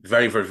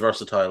 Very, very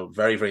versatile,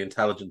 very, very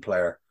intelligent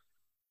player.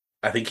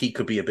 I think he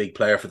could be a big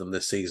player for them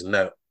this season.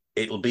 Now,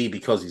 it'll be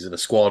because he's in a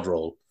squad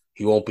role.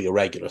 He won't be a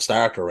regular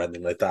starter or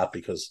anything like that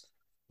because,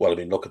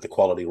 look at the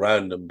quality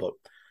around him. But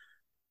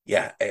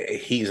yeah,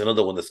 he's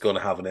another one that's going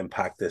to have an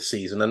impact this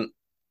season. And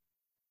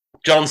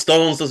John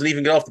Stones doesn't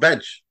even get off the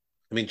bench.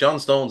 John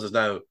Stones is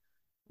now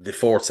the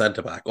 4th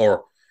centre-back,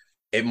 or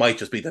it might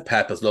just be that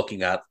Pep is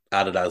looking at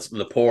it as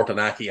Laporte and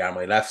Aki are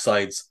my left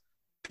sides,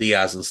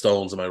 Diaz and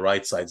Stones are my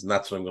right sides, and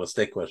that's what I'm going to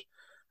stick with.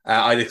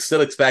 I'd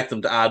still expect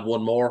them to add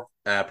one more,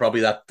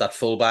 probably that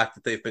full-back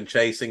that they've been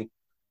chasing.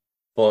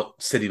 But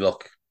City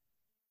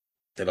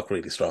they look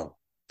really strong.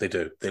 They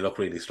do. They look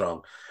really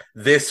strong.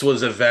 This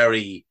was a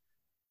very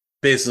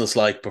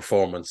business-like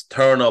performance.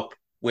 Turn up,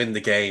 win the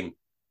game,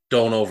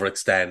 don't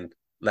overextend.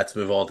 Let's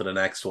move on to the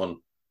next one.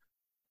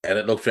 And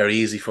it looked very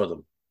easy for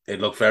them. It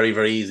looked very,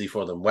 very easy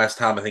for them. West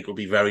Ham, I think, will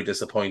be very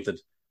disappointed.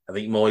 I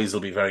think Moyes will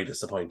be very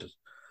disappointed.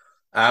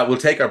 We'll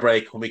take our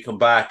break. When we come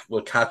back,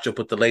 we'll catch up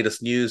with the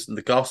latest news and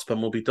the gossip,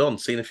 and we'll be done.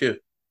 See you in a few.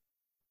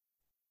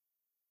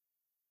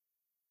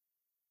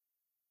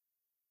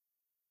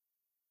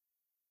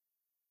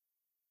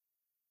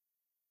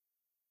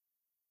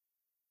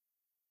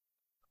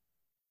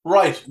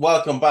 Right,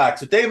 welcome back.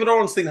 So David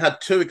Ornstein had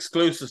two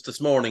exclusives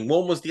this morning.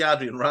 One was the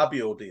Adrian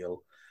Rabiot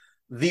deal.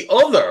 The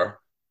other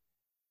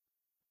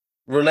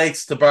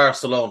relates to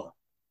Barcelona.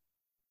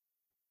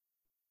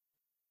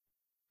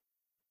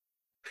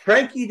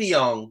 Frankie de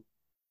Jong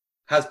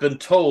has been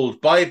told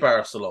by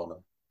Barcelona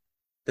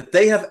that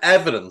they have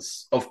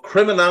evidence of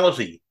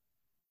criminality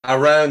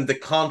around the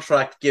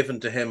contract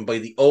given to him by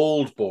the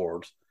old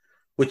board,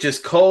 which is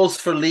cause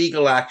for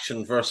legal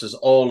action versus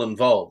all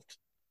involved.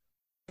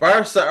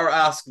 Barca are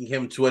asking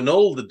him to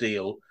annul the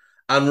deal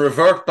and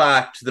revert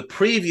back to the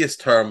previous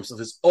terms of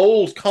his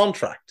old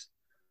contract,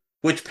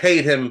 which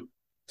paid him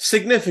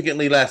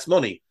significantly less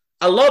money.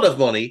 A lot of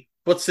money,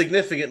 but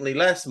significantly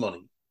less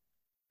money.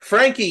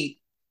 Frankie,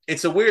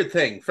 it's a weird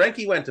thing.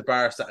 Frankie went to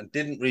Barca and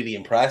didn't really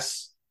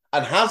impress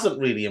and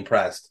hasn't really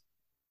impressed,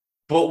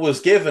 but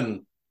was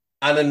given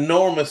an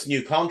enormous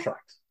new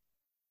contract,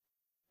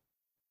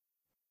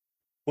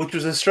 which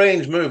was a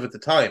strange move at the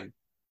time.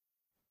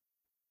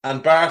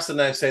 And Barca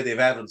now say they have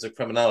evidence of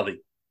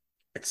criminality.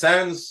 It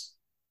sounds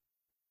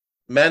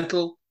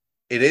mental.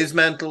 It is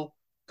mental.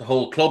 The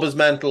whole club is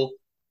mental.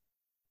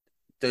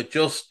 They're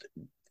just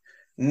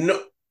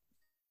no.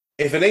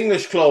 If an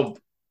English club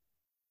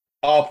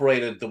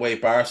operated the way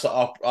Barca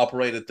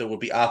operated, there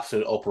would be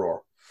absolute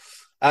uproar.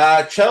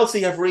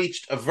 Chelsea have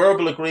reached a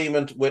verbal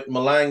agreement with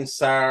Malang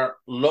Sarr,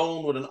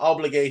 loan with an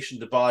obligation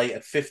to buy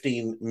at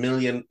 15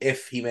 million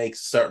if he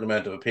makes a certain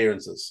amount of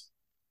appearances.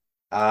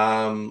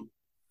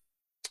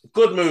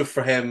 Good move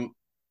for him.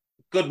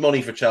 Good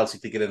money for Chelsea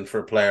to get in for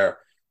a player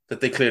that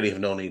they clearly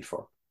have no need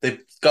for.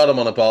 They've got him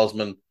on a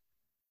Bosman.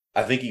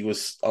 I think he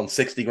was on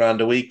 60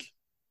 grand a week.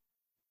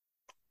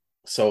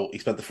 So he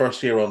spent the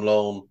first year on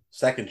loan,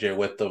 second year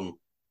with them.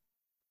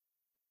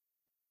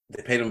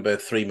 They paid him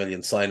about 3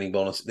 million signing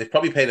bonus. They've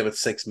probably paid about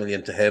 6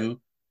 million to him,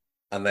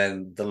 and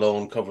then the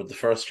loan covered the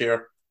first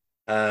year.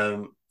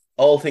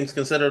 All things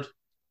considered,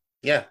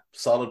 yeah,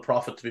 solid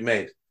profit to be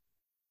made.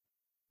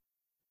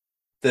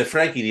 The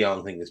Frankie de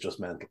Jong thing is just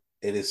mental.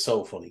 It is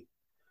so funny.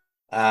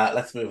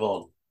 Let's move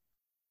on.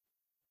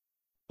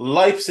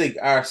 Leipzig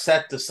are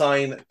set to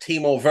sign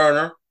Timo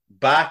Werner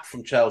back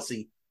from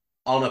Chelsea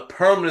on a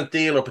permanent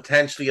deal or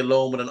potentially a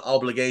loan with an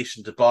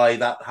obligation to buy.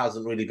 That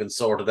hasn't really been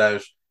sorted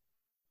out.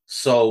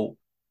 So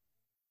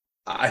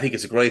I think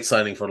it's a great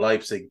signing for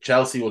Leipzig.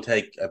 Chelsea will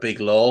take a big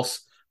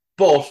loss,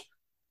 but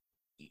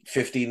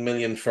 15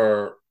 million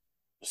for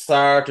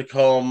Sarr to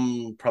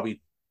come,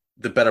 probably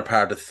the better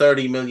part of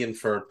 30 million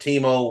for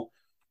Timo.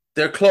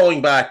 They're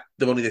clawing back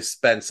the money they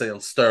spent, say, on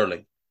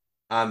Sterling.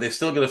 And they've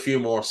still got a few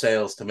more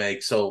sales to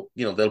make. So,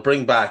 they'll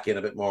bring back in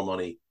a bit more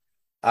money.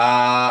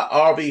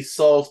 RB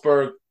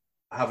Salzburg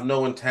have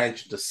no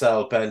intention to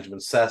sell Benjamin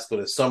Sesko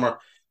this summer.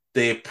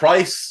 The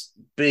price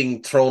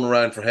being thrown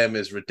around for him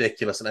is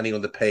ridiculous, and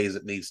anyone that pays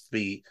it needs to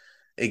be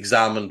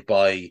examined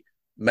by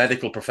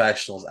medical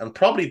professionals and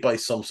probably by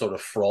some sort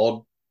of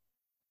fraud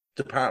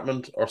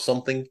department or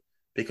something,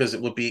 because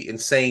it would be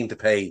insane to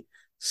pay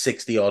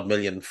 60 odd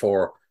million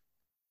for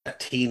a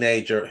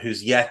teenager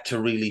who's yet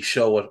to really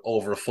show it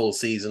over a full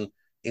season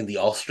in the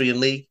Austrian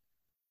league.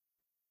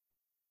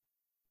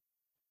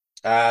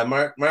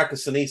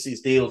 Marcus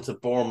Senesi's deal to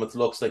Bournemouth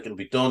looks like it'll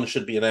be done,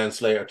 should be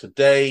announced later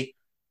today.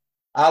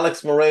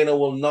 Alex Moreno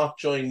will not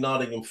join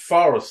Nottingham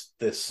Forest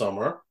this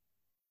summer.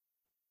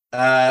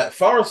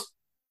 Forest,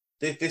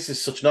 this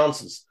is such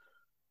nonsense.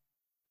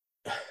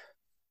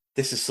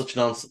 This is such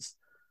nonsense.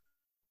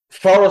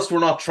 Forest were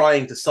not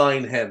trying to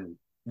sign him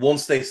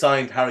once they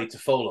signed Harry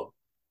Toffolo.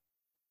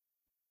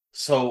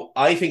 So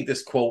I think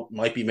this quote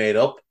might be made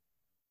up,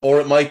 or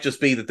it might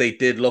just be that they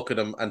did look at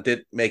him and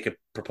did make a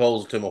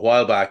proposal to him a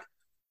while back.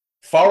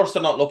 Forest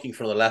are not looking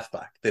for the left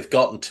back. They've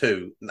gotten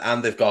two,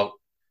 and they've got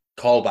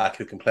Callback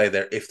who can play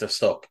there if they're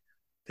stuck.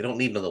 They don't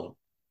need another one.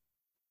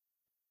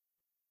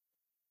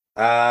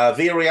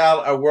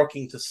 Villarreal are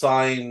working to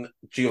sign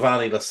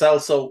Giovanni Lo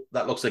Celso.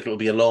 That looks like it will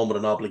be a loan with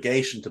an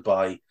obligation to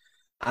buy.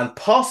 And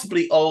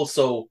possibly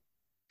also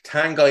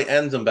Tanguy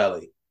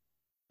Ndombele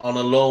on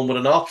a loan with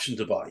an option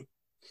to buy.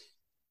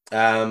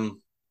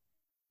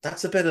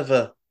 That's a bit of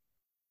a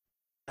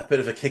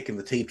kick in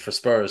the teeth for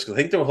Spurs, because I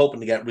think they were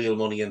hoping to get real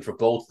money in for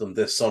both of them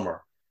this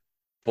summer.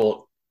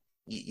 But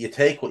you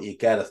take what you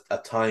get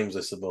at times,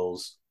 I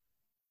suppose.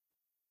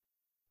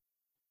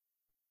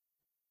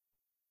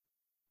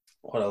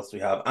 What else do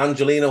we have?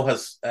 Angelino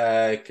has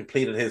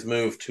completed his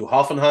move to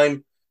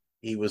Hoffenheim.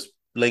 He was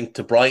linked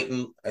to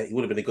Brighton. He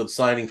would have been a good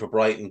signing for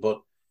Brighton, but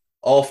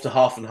off to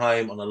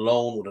Hoffenheim on a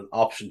loan with an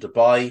option to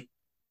buy.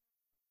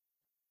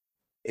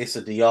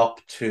 Issa Diop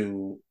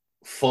to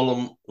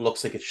Fulham.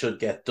 Looks like it should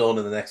get done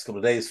in the next couple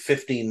of days.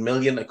 15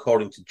 million,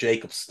 according to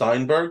Jacob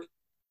Steinberg.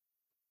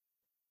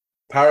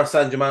 Paris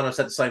Saint-Germain are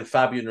set to sign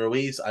Fabian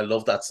Ruiz. I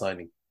love that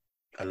signing.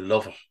 I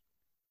love it.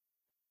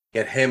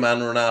 Get him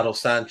and Renato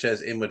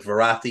Sanchez in with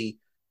Verratti.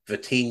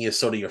 Vitinha,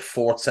 sort of your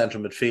fourth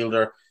central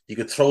midfielder. You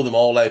could throw them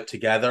all out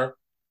together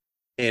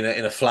in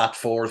a flat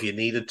four if you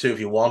needed to, if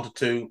you wanted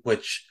to,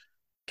 which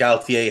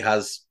Galtier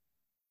has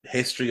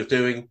history of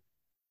doing.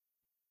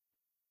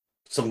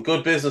 Some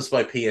good business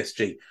by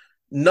PSG.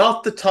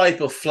 not the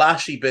type of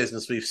flashy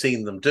business we've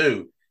seen them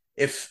do.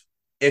 If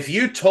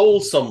you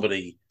told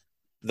somebody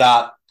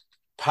that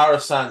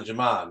Paris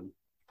Saint-Germain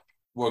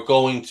were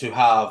going to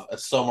have a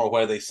summer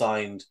where they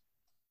signed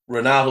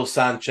Renato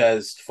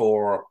Sanchez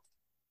for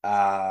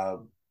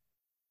 15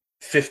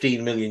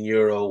 million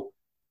euro,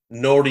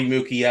 Nordi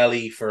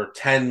Mukiele for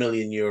 10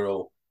 million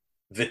euro,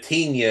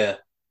 Vitinha,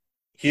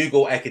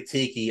 Hugo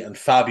Ekitike, and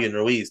Fabian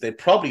Ruiz, they'd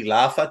probably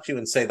laugh at you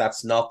and say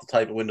that's not the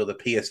type of window that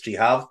PSG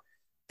have.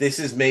 This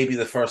is maybe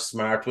the first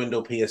smart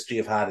window PSG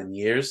have had in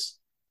years,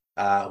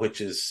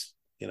 which is,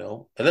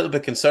 a little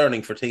bit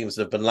concerning for teams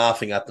that have been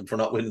laughing at them for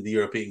not winning the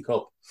European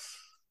Cup.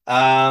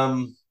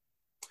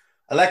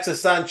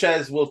 Alexis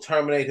Sanchez will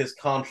terminate his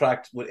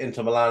contract with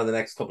Inter Milan in the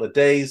next couple of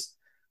days,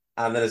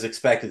 and then is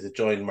expected to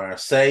join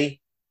Marseille.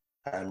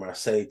 And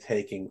Marseille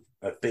taking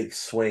a big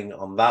swing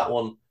on that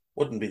one.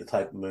 Wouldn't be the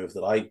type of move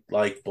that I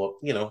like, but,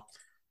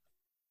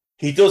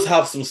 he does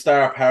have some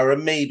star power,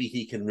 and maybe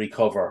he can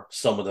recover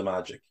some of the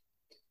magic.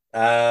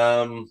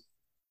 What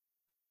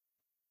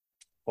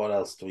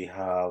else do we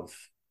have?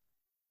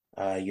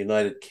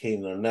 United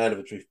Kingdom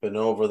Arnautovic, we've been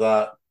over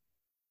that.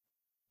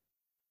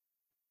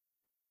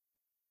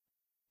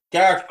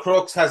 Gareth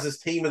Crooks has his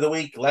team of the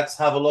week. Let's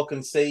have a look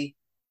and see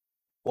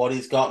what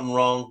he's gotten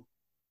wrong.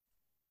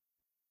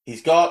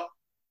 He's got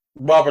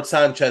Robert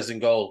Sanchez in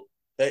goal.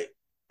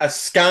 A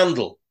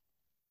scandal.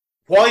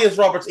 Why is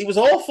Roberts? He was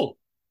awful.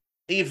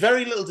 He had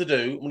very little to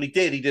do. When he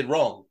did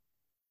wrong.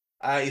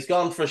 He's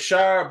gone for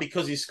Schär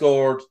because he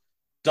scored,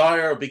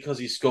 Dyer because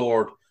he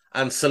scored,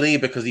 and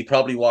Saliba because he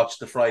probably watched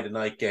the Friday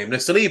night game. Now,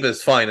 Saliba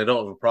is fine. I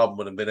don't have a problem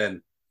with him being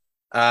in.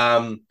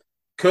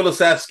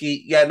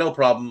 Kulusevski, yeah, no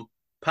problem.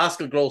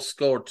 Pascal Gross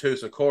scored too,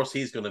 so of course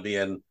he's going to be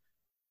in.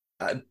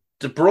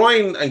 De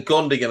Bruyne and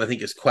Gundogan, I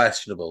think, is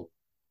questionable.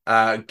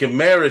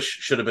 Guimaraes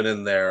should have been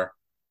in there.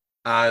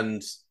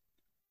 And,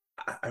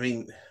 I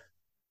mean,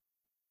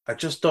 I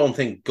just don't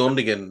think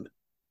Gundogan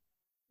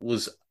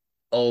was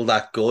all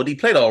that good. He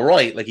played all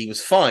right, he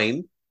was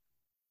fine,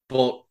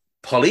 but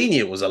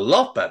Paulinho was a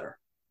lot better.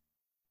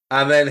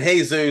 And then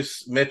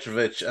Jesus,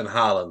 Mitrovic, and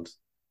Haaland.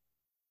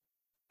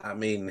 I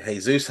mean,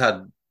 Jesus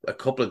had a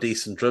couple of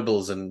decent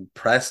dribbles and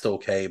pressed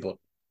okay, but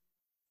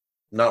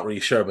not really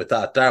sure about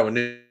that.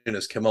 Darwin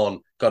Núñez came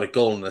on, got a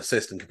goal and an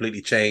assist, and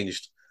completely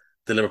changed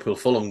the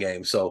Liverpool-Fulham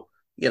game. So,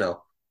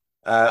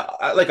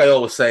 like I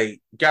always say,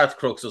 Gareth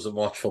Crooks doesn't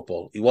watch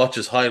football. He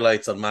watches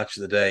highlights on Match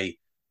of the Day,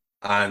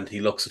 and he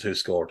looks at who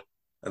scored,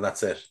 and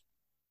that's it.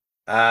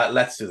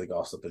 Let's do the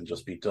gossip and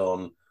just be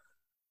done.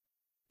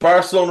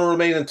 Barcelona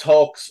remain in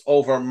talks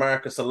over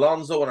Marcos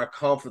Alonso and are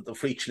confident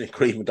of reaching an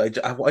agreement. I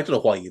don't know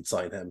why you'd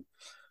sign him.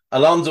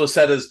 Alonso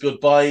said his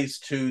goodbyes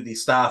to the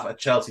staff at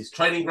Chelsea's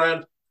training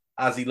ground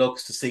as he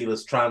looks to seal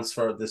his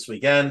transfer this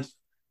weekend.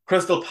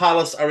 Crystal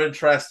Palace are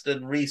interested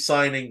in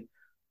re-signing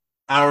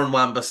Aaron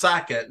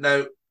Wan-Bissaka.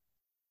 Now,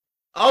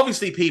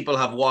 obviously people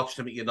have watched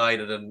him at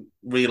United and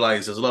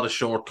realised there's a lot of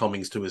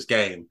shortcomings to his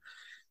game.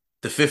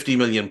 The 50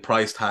 million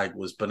price tag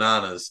was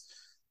bananas.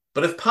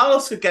 But if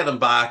Palace could get him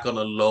back on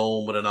a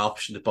loan with an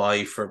option to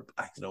buy for,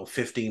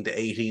 15 to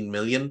 18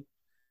 million,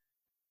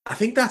 I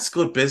think that's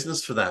good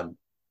business for them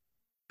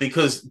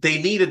because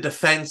they need a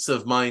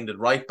defensive-minded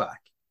right-back.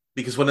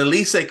 Because when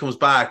Elise comes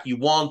back, you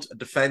want a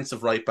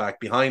defensive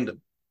right-back behind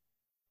him.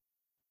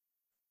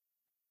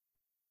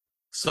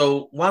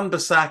 So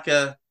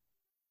Wan-Bissaka,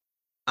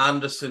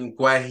 Anderson,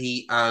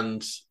 Guehi,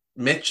 and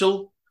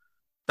Mitchell,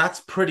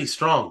 that's pretty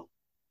strong.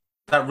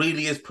 That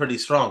really is pretty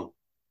strong.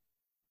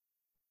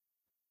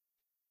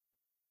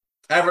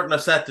 Everton are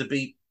set to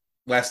beat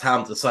West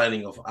Ham to the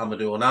signing of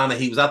Amadou Onana.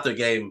 He was at their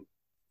game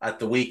at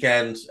the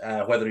weekend.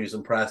 Whether he was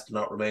impressed or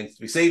not remains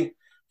to be seen.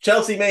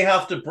 Chelsea may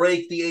have to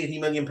break the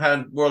 £80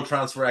 million world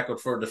transfer record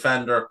for a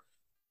defender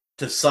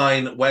to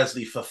sign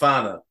Wesley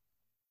Fofana.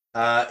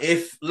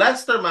 If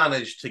Leicester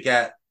managed to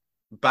get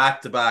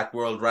back-to-back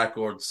world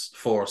records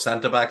for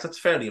centre-backs, that's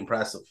fairly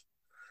impressive.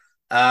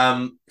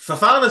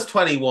 Fofana's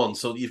 21,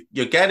 so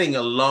you're getting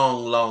a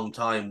long, long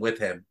time with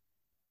him.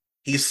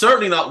 He's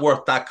certainly not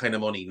worth that kind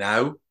of money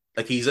now.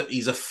 He's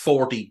a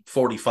 40,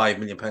 45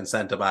 million pound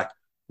centre-back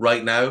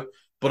right now.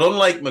 But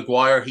unlike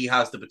Maguire, he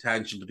has the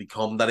potential to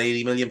become that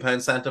 80 million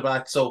pound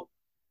centre-back. So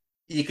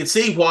you can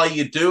see why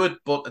you do it,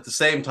 but at the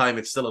same time,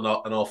 it's still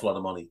an awful lot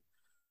of money.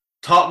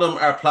 Tottenham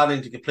are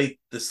planning to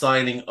complete the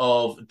signing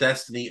of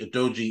Destiny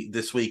Udogie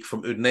this week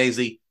from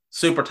Udinese.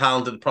 Super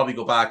talented, probably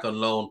go back on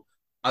loan.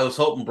 I was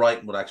hoping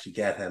Brighton would actually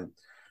get him.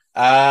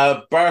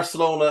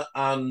 Barcelona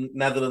and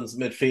Netherlands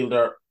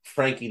midfielder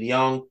Frankie de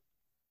Jong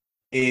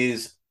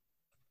is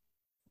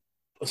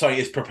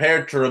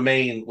prepared to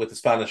remain with the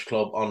Spanish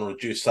club on a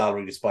reduced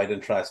salary despite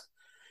interest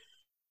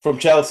from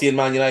Chelsea and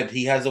Man United.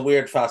 He has a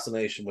weird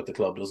fascination with the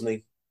club, doesn't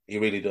he? He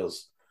really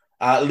does.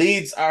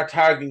 Leeds are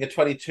targeting a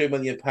 £22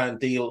 million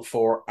deal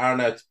for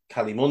Arnaut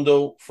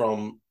Calimundo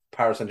from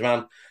Paris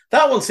Saint-Germain.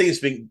 That one seems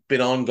to be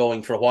been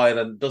ongoing for a while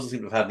and doesn't seem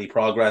to have had any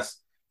progress.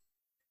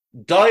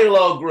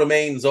 Dialogue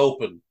remains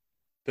open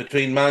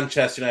between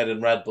Manchester United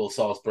and Red Bull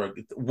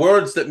Salzburg.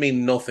 Words that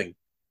mean nothing.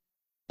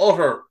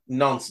 Utter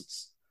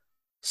nonsense.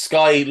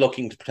 Sky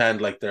looking to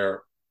pretend like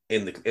they're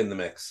in the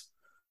mix.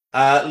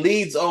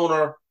 Leeds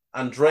owner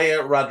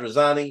Andrea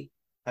Radrizzani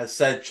has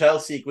said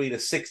Chelsea agreed a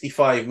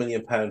 £65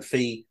 million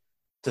fee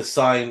to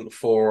sign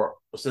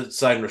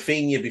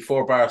Rafinha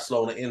before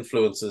Barcelona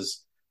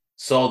influences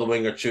saw the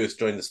winger choose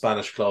join the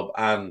Spanish club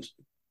and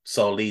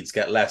saw Leeds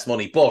get less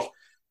money. But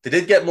they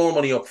did get more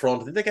money up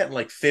front. I think they're getting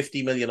like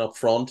 50 million up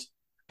front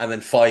and then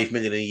 5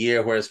 million a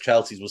year, whereas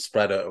Chelsea's was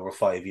spread out over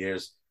 5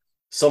 years.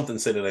 Something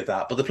silly like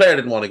that. But the player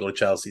didn't want to go to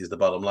Chelsea is the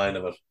bottom line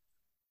of it.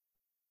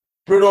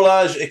 Bruno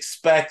Lage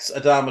expects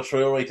Adama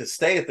Traore to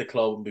stay at the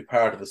club and be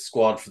part of the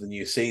squad for the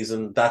new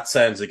season. That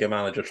sounds like a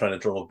manager trying to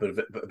drum up a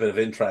bit of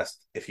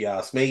interest, if you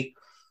ask me.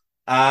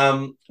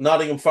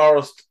 Nottingham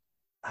Forest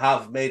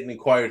have made an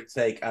inquiry to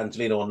take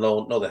Angelino on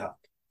loan. No, they haven't.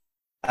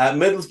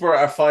 Middlesbrough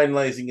are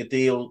finalising a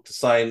deal to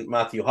sign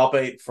Matthew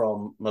Hoppe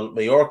from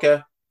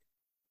Mallorca.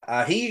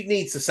 He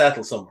needs to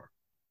settle somewhere.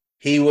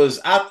 He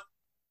was at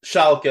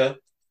Schalke,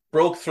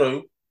 broke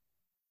through,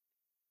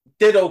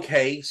 did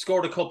okay,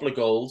 scored a couple of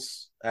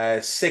goals,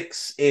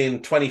 6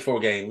 in 24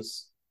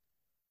 games,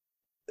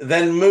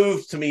 then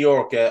moved to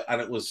Mallorca, and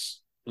it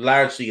was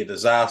largely a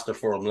disaster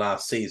for him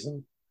last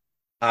season.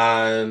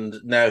 And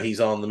now he's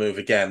on the move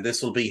again.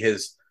 This will be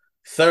his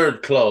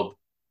third club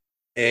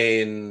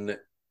and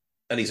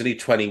he's only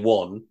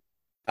 21.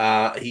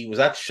 He was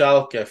at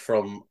Schalke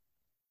from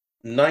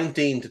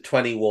 19 to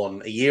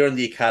 21, a year in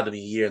the academy,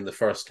 a year in the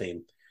first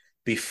team.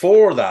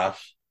 Before that,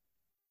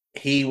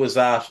 he was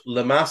at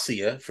La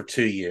Masia for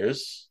 2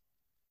 years.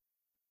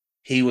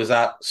 He was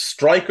at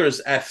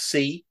Strikers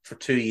FC for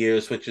 2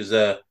 years, which is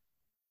an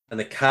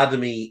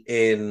academy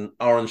in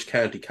Orange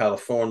County,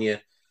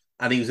 California.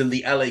 And he was in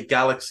the LA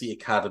Galaxy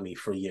Academy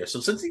for a year. So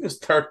since he was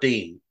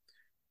 13,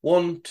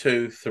 5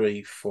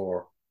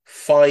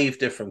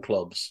 different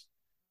clubs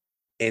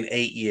in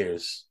 8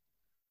 years.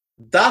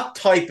 That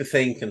type of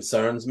thing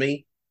concerns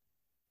me.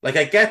 Like,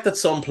 I get that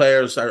some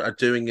players are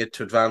doing it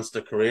to advance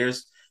their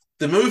careers.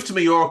 The move to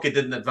Mallorca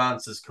didn't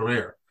advance his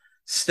career.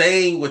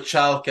 Staying with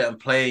Schalke and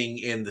playing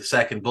in the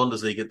second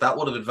Bundesliga, that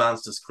would have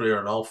advanced his career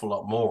an awful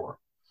lot more.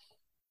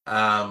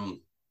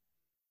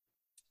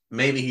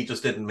 Maybe he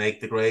just didn't make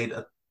the grade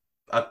at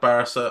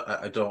Barca.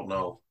 I don't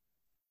know.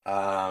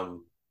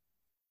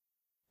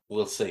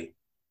 We'll see.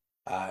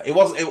 It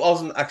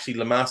wasn't actually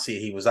La Masia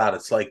he was at.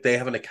 It's like they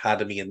have an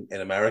academy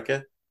in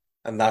America,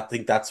 and I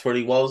think that's where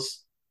he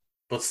was.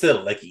 But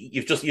still, like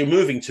you're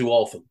moving too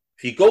often.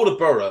 If you go to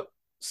Borough,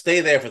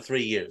 stay there for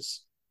 3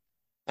 years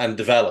and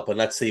develop, and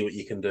let's see what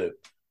you can do.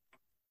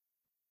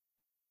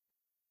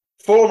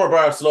 Former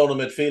Barcelona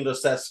midfielder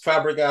Cesc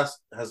Fabregas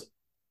has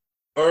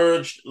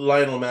urged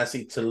Lionel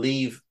Messi to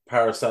leave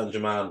Paris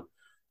Saint-Germain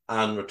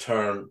and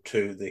return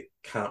to the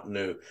Camp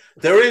Nou.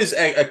 There is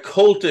a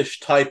cultish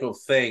type of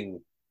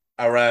thing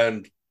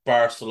around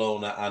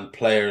Barcelona and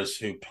players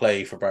who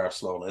play for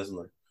Barcelona, isn't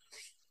there?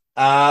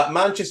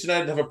 Manchester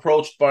United have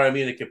approached Bayern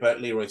Munich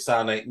about Leroy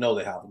Sané. No,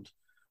 they haven't.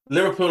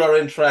 Liverpool are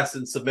interested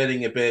in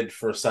submitting a bid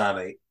for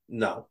Sané.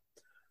 No.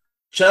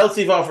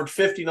 Chelsea have offered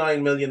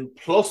 59 million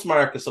plus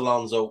Marcus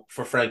Alonso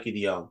for Frenkie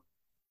de Jong.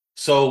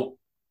 So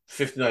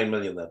 59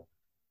 million then.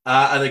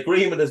 An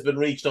agreement has been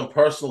reached on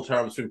personal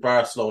terms between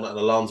Barcelona and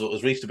Alonso. It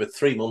was reached about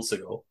 3 months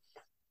ago.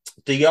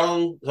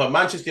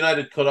 Manchester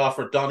United could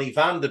offer Donny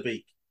van de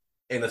Beek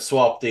in a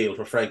swap deal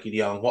for Frenkie de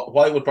Jong.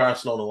 Why would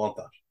Barcelona want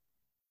that?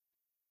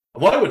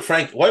 Why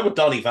would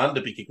Donny van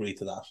de Beek agree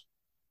to that?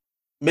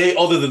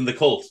 Other than the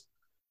cult.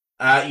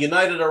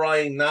 United are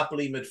eyeing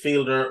Napoli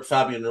midfielder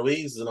Fabian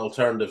Ruiz as an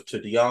alternative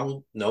to de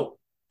Jong. No.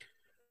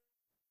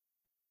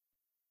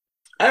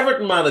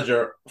 Everton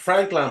manager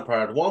Frank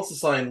Lampard wants to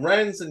sign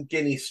Rennes and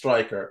Guinea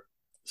striker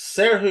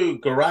Serhou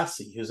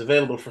Guirassy, who's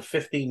available for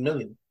 15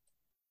 million.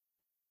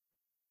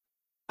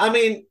 I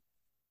mean,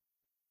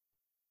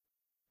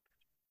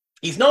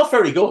 he's not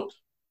very good.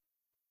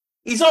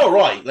 He's all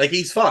right, like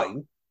he's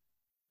fine,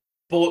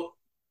 but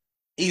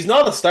he's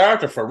not a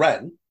starter for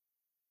Rennes.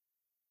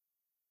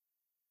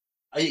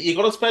 Are you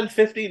going to spend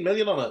 15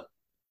 million on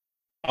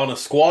a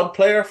squad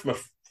player from a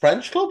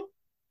French club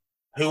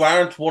who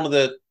aren't one of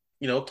the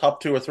top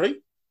 2 or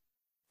 3?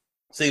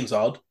 Seems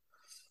odd.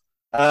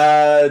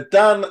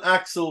 Dan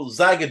Axel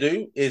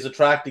Zagadou is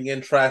attracting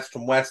interest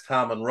from West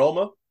Ham and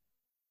Roma.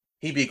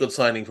 He'd be a good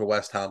signing for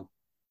West Ham.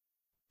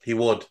 He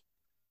would.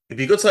 He'd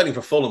be a good signing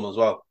for Fulham as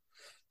well.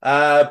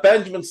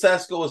 Benjamin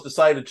Sesko has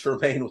decided to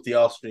remain with the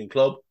Austrian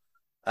club.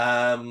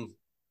 Who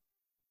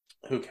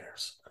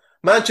cares?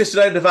 Manchester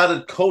United have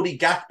added Cody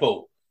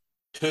Gakpo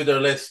to their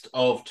list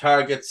of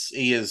targets.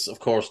 He is, of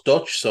course,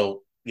 Dutch,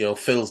 so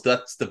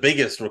that's the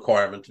biggest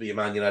requirement to be a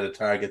Man United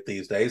target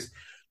these days.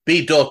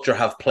 Be Dutch or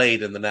have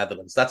played in the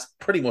Netherlands. That's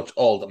pretty much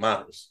all that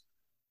matters.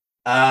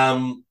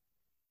 Erik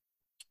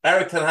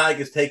ten Hag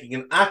is taking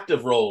an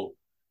active role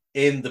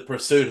in the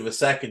pursuit of a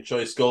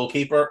second-choice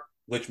goalkeeper,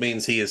 which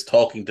means he is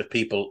talking to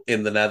people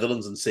in the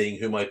Netherlands and seeing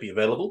who might be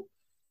available.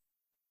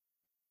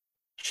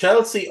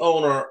 Chelsea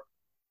owner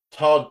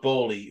Todd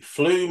Bowley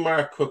flew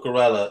Mark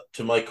Cucurella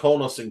to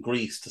Mykonos in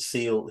Greece to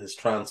seal his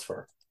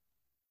transfer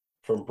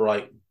from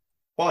Brighton.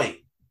 Why?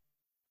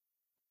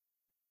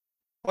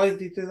 Why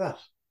did he do that?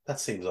 That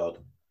seems odd.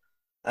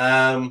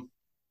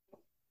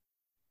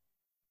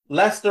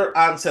 Leicester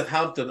and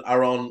Southampton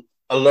are on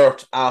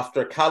alert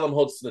after Callum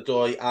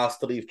Hudson-Odoi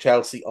asked to leave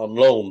Chelsea on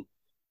loan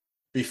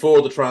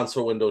before the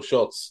transfer window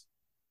shuts.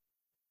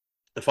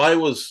 If I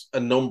was a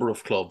number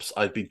of clubs,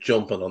 I'd be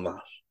jumping on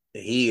that.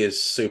 He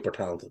is super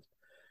talented.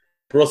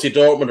 Borussia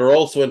Dortmund are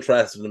also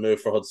interested in the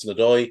move for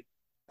Hudson-Odoi.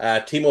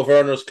 Timo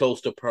Werner is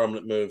close to a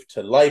permanent move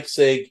to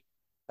Leipzig.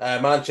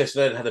 Manchester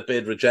United had a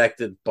bid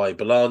rejected by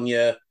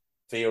Bologna,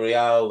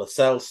 Villarreal, Lo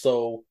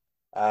Celso.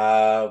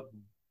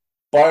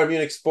 Bayern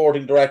Munich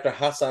sporting director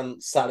Hassan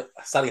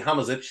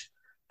Salihamidzic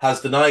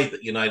has denied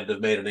that United have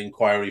made an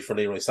inquiry for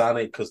Leroy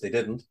Sané because they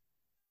didn't.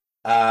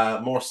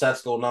 More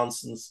Sesko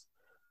nonsense.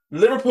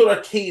 Liverpool are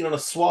keen on a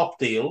swap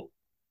deal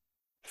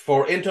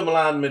for Inter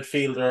Milan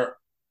midfielder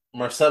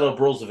Marcelo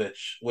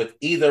Brozovic with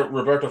either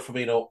Roberto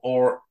Firmino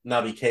or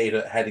Naby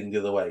Keita heading the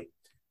other way.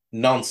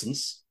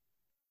 Nonsense.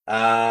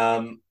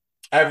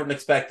 Everton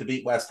expect to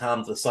beat West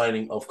Ham to the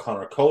signing of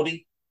Conor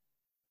Cody.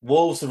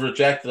 Wolves have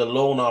rejected a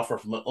loan offer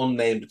from an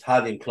unnamed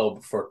Italian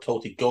club for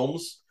Totti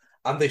Gomes,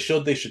 and they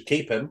should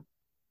keep him.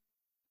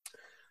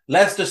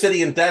 Leicester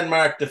City and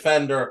Denmark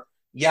defender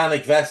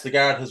Yannick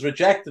Vestergaard has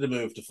rejected a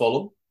move to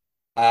Fulham.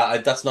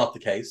 That's not the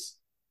case.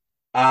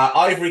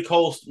 Ivory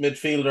Coast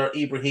midfielder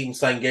Ibrahim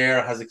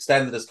Sangaré has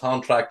extended his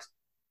contract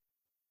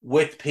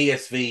with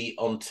PSV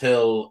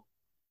until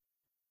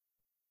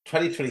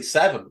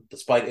 2027,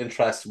 despite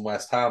interest from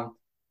West Ham.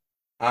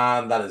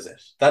 And that is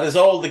it. That is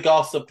all the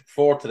gossip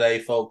for today,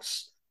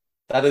 folks.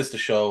 That is the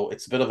show.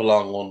 It's a bit of a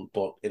long one,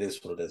 but it is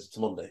what it is. It's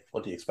Monday.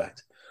 What do you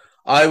expect?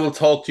 I will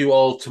talk to you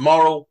all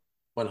tomorrow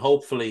when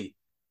hopefully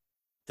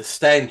the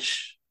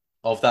stench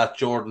of that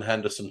Jordan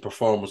Henderson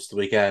performance the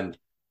weekend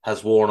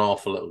has worn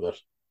off a little bit.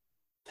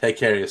 Take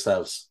care of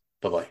yourselves.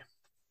 Bye-bye.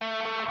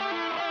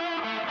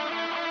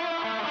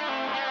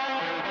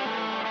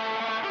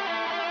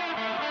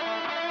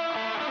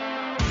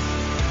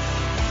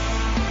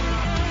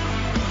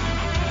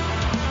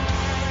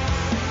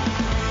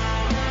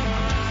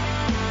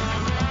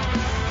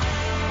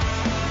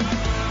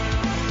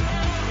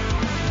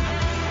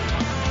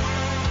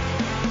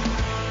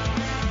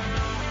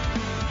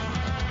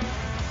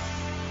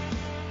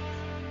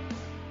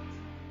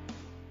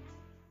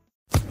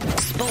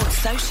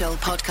 Social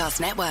Podcast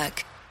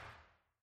Network.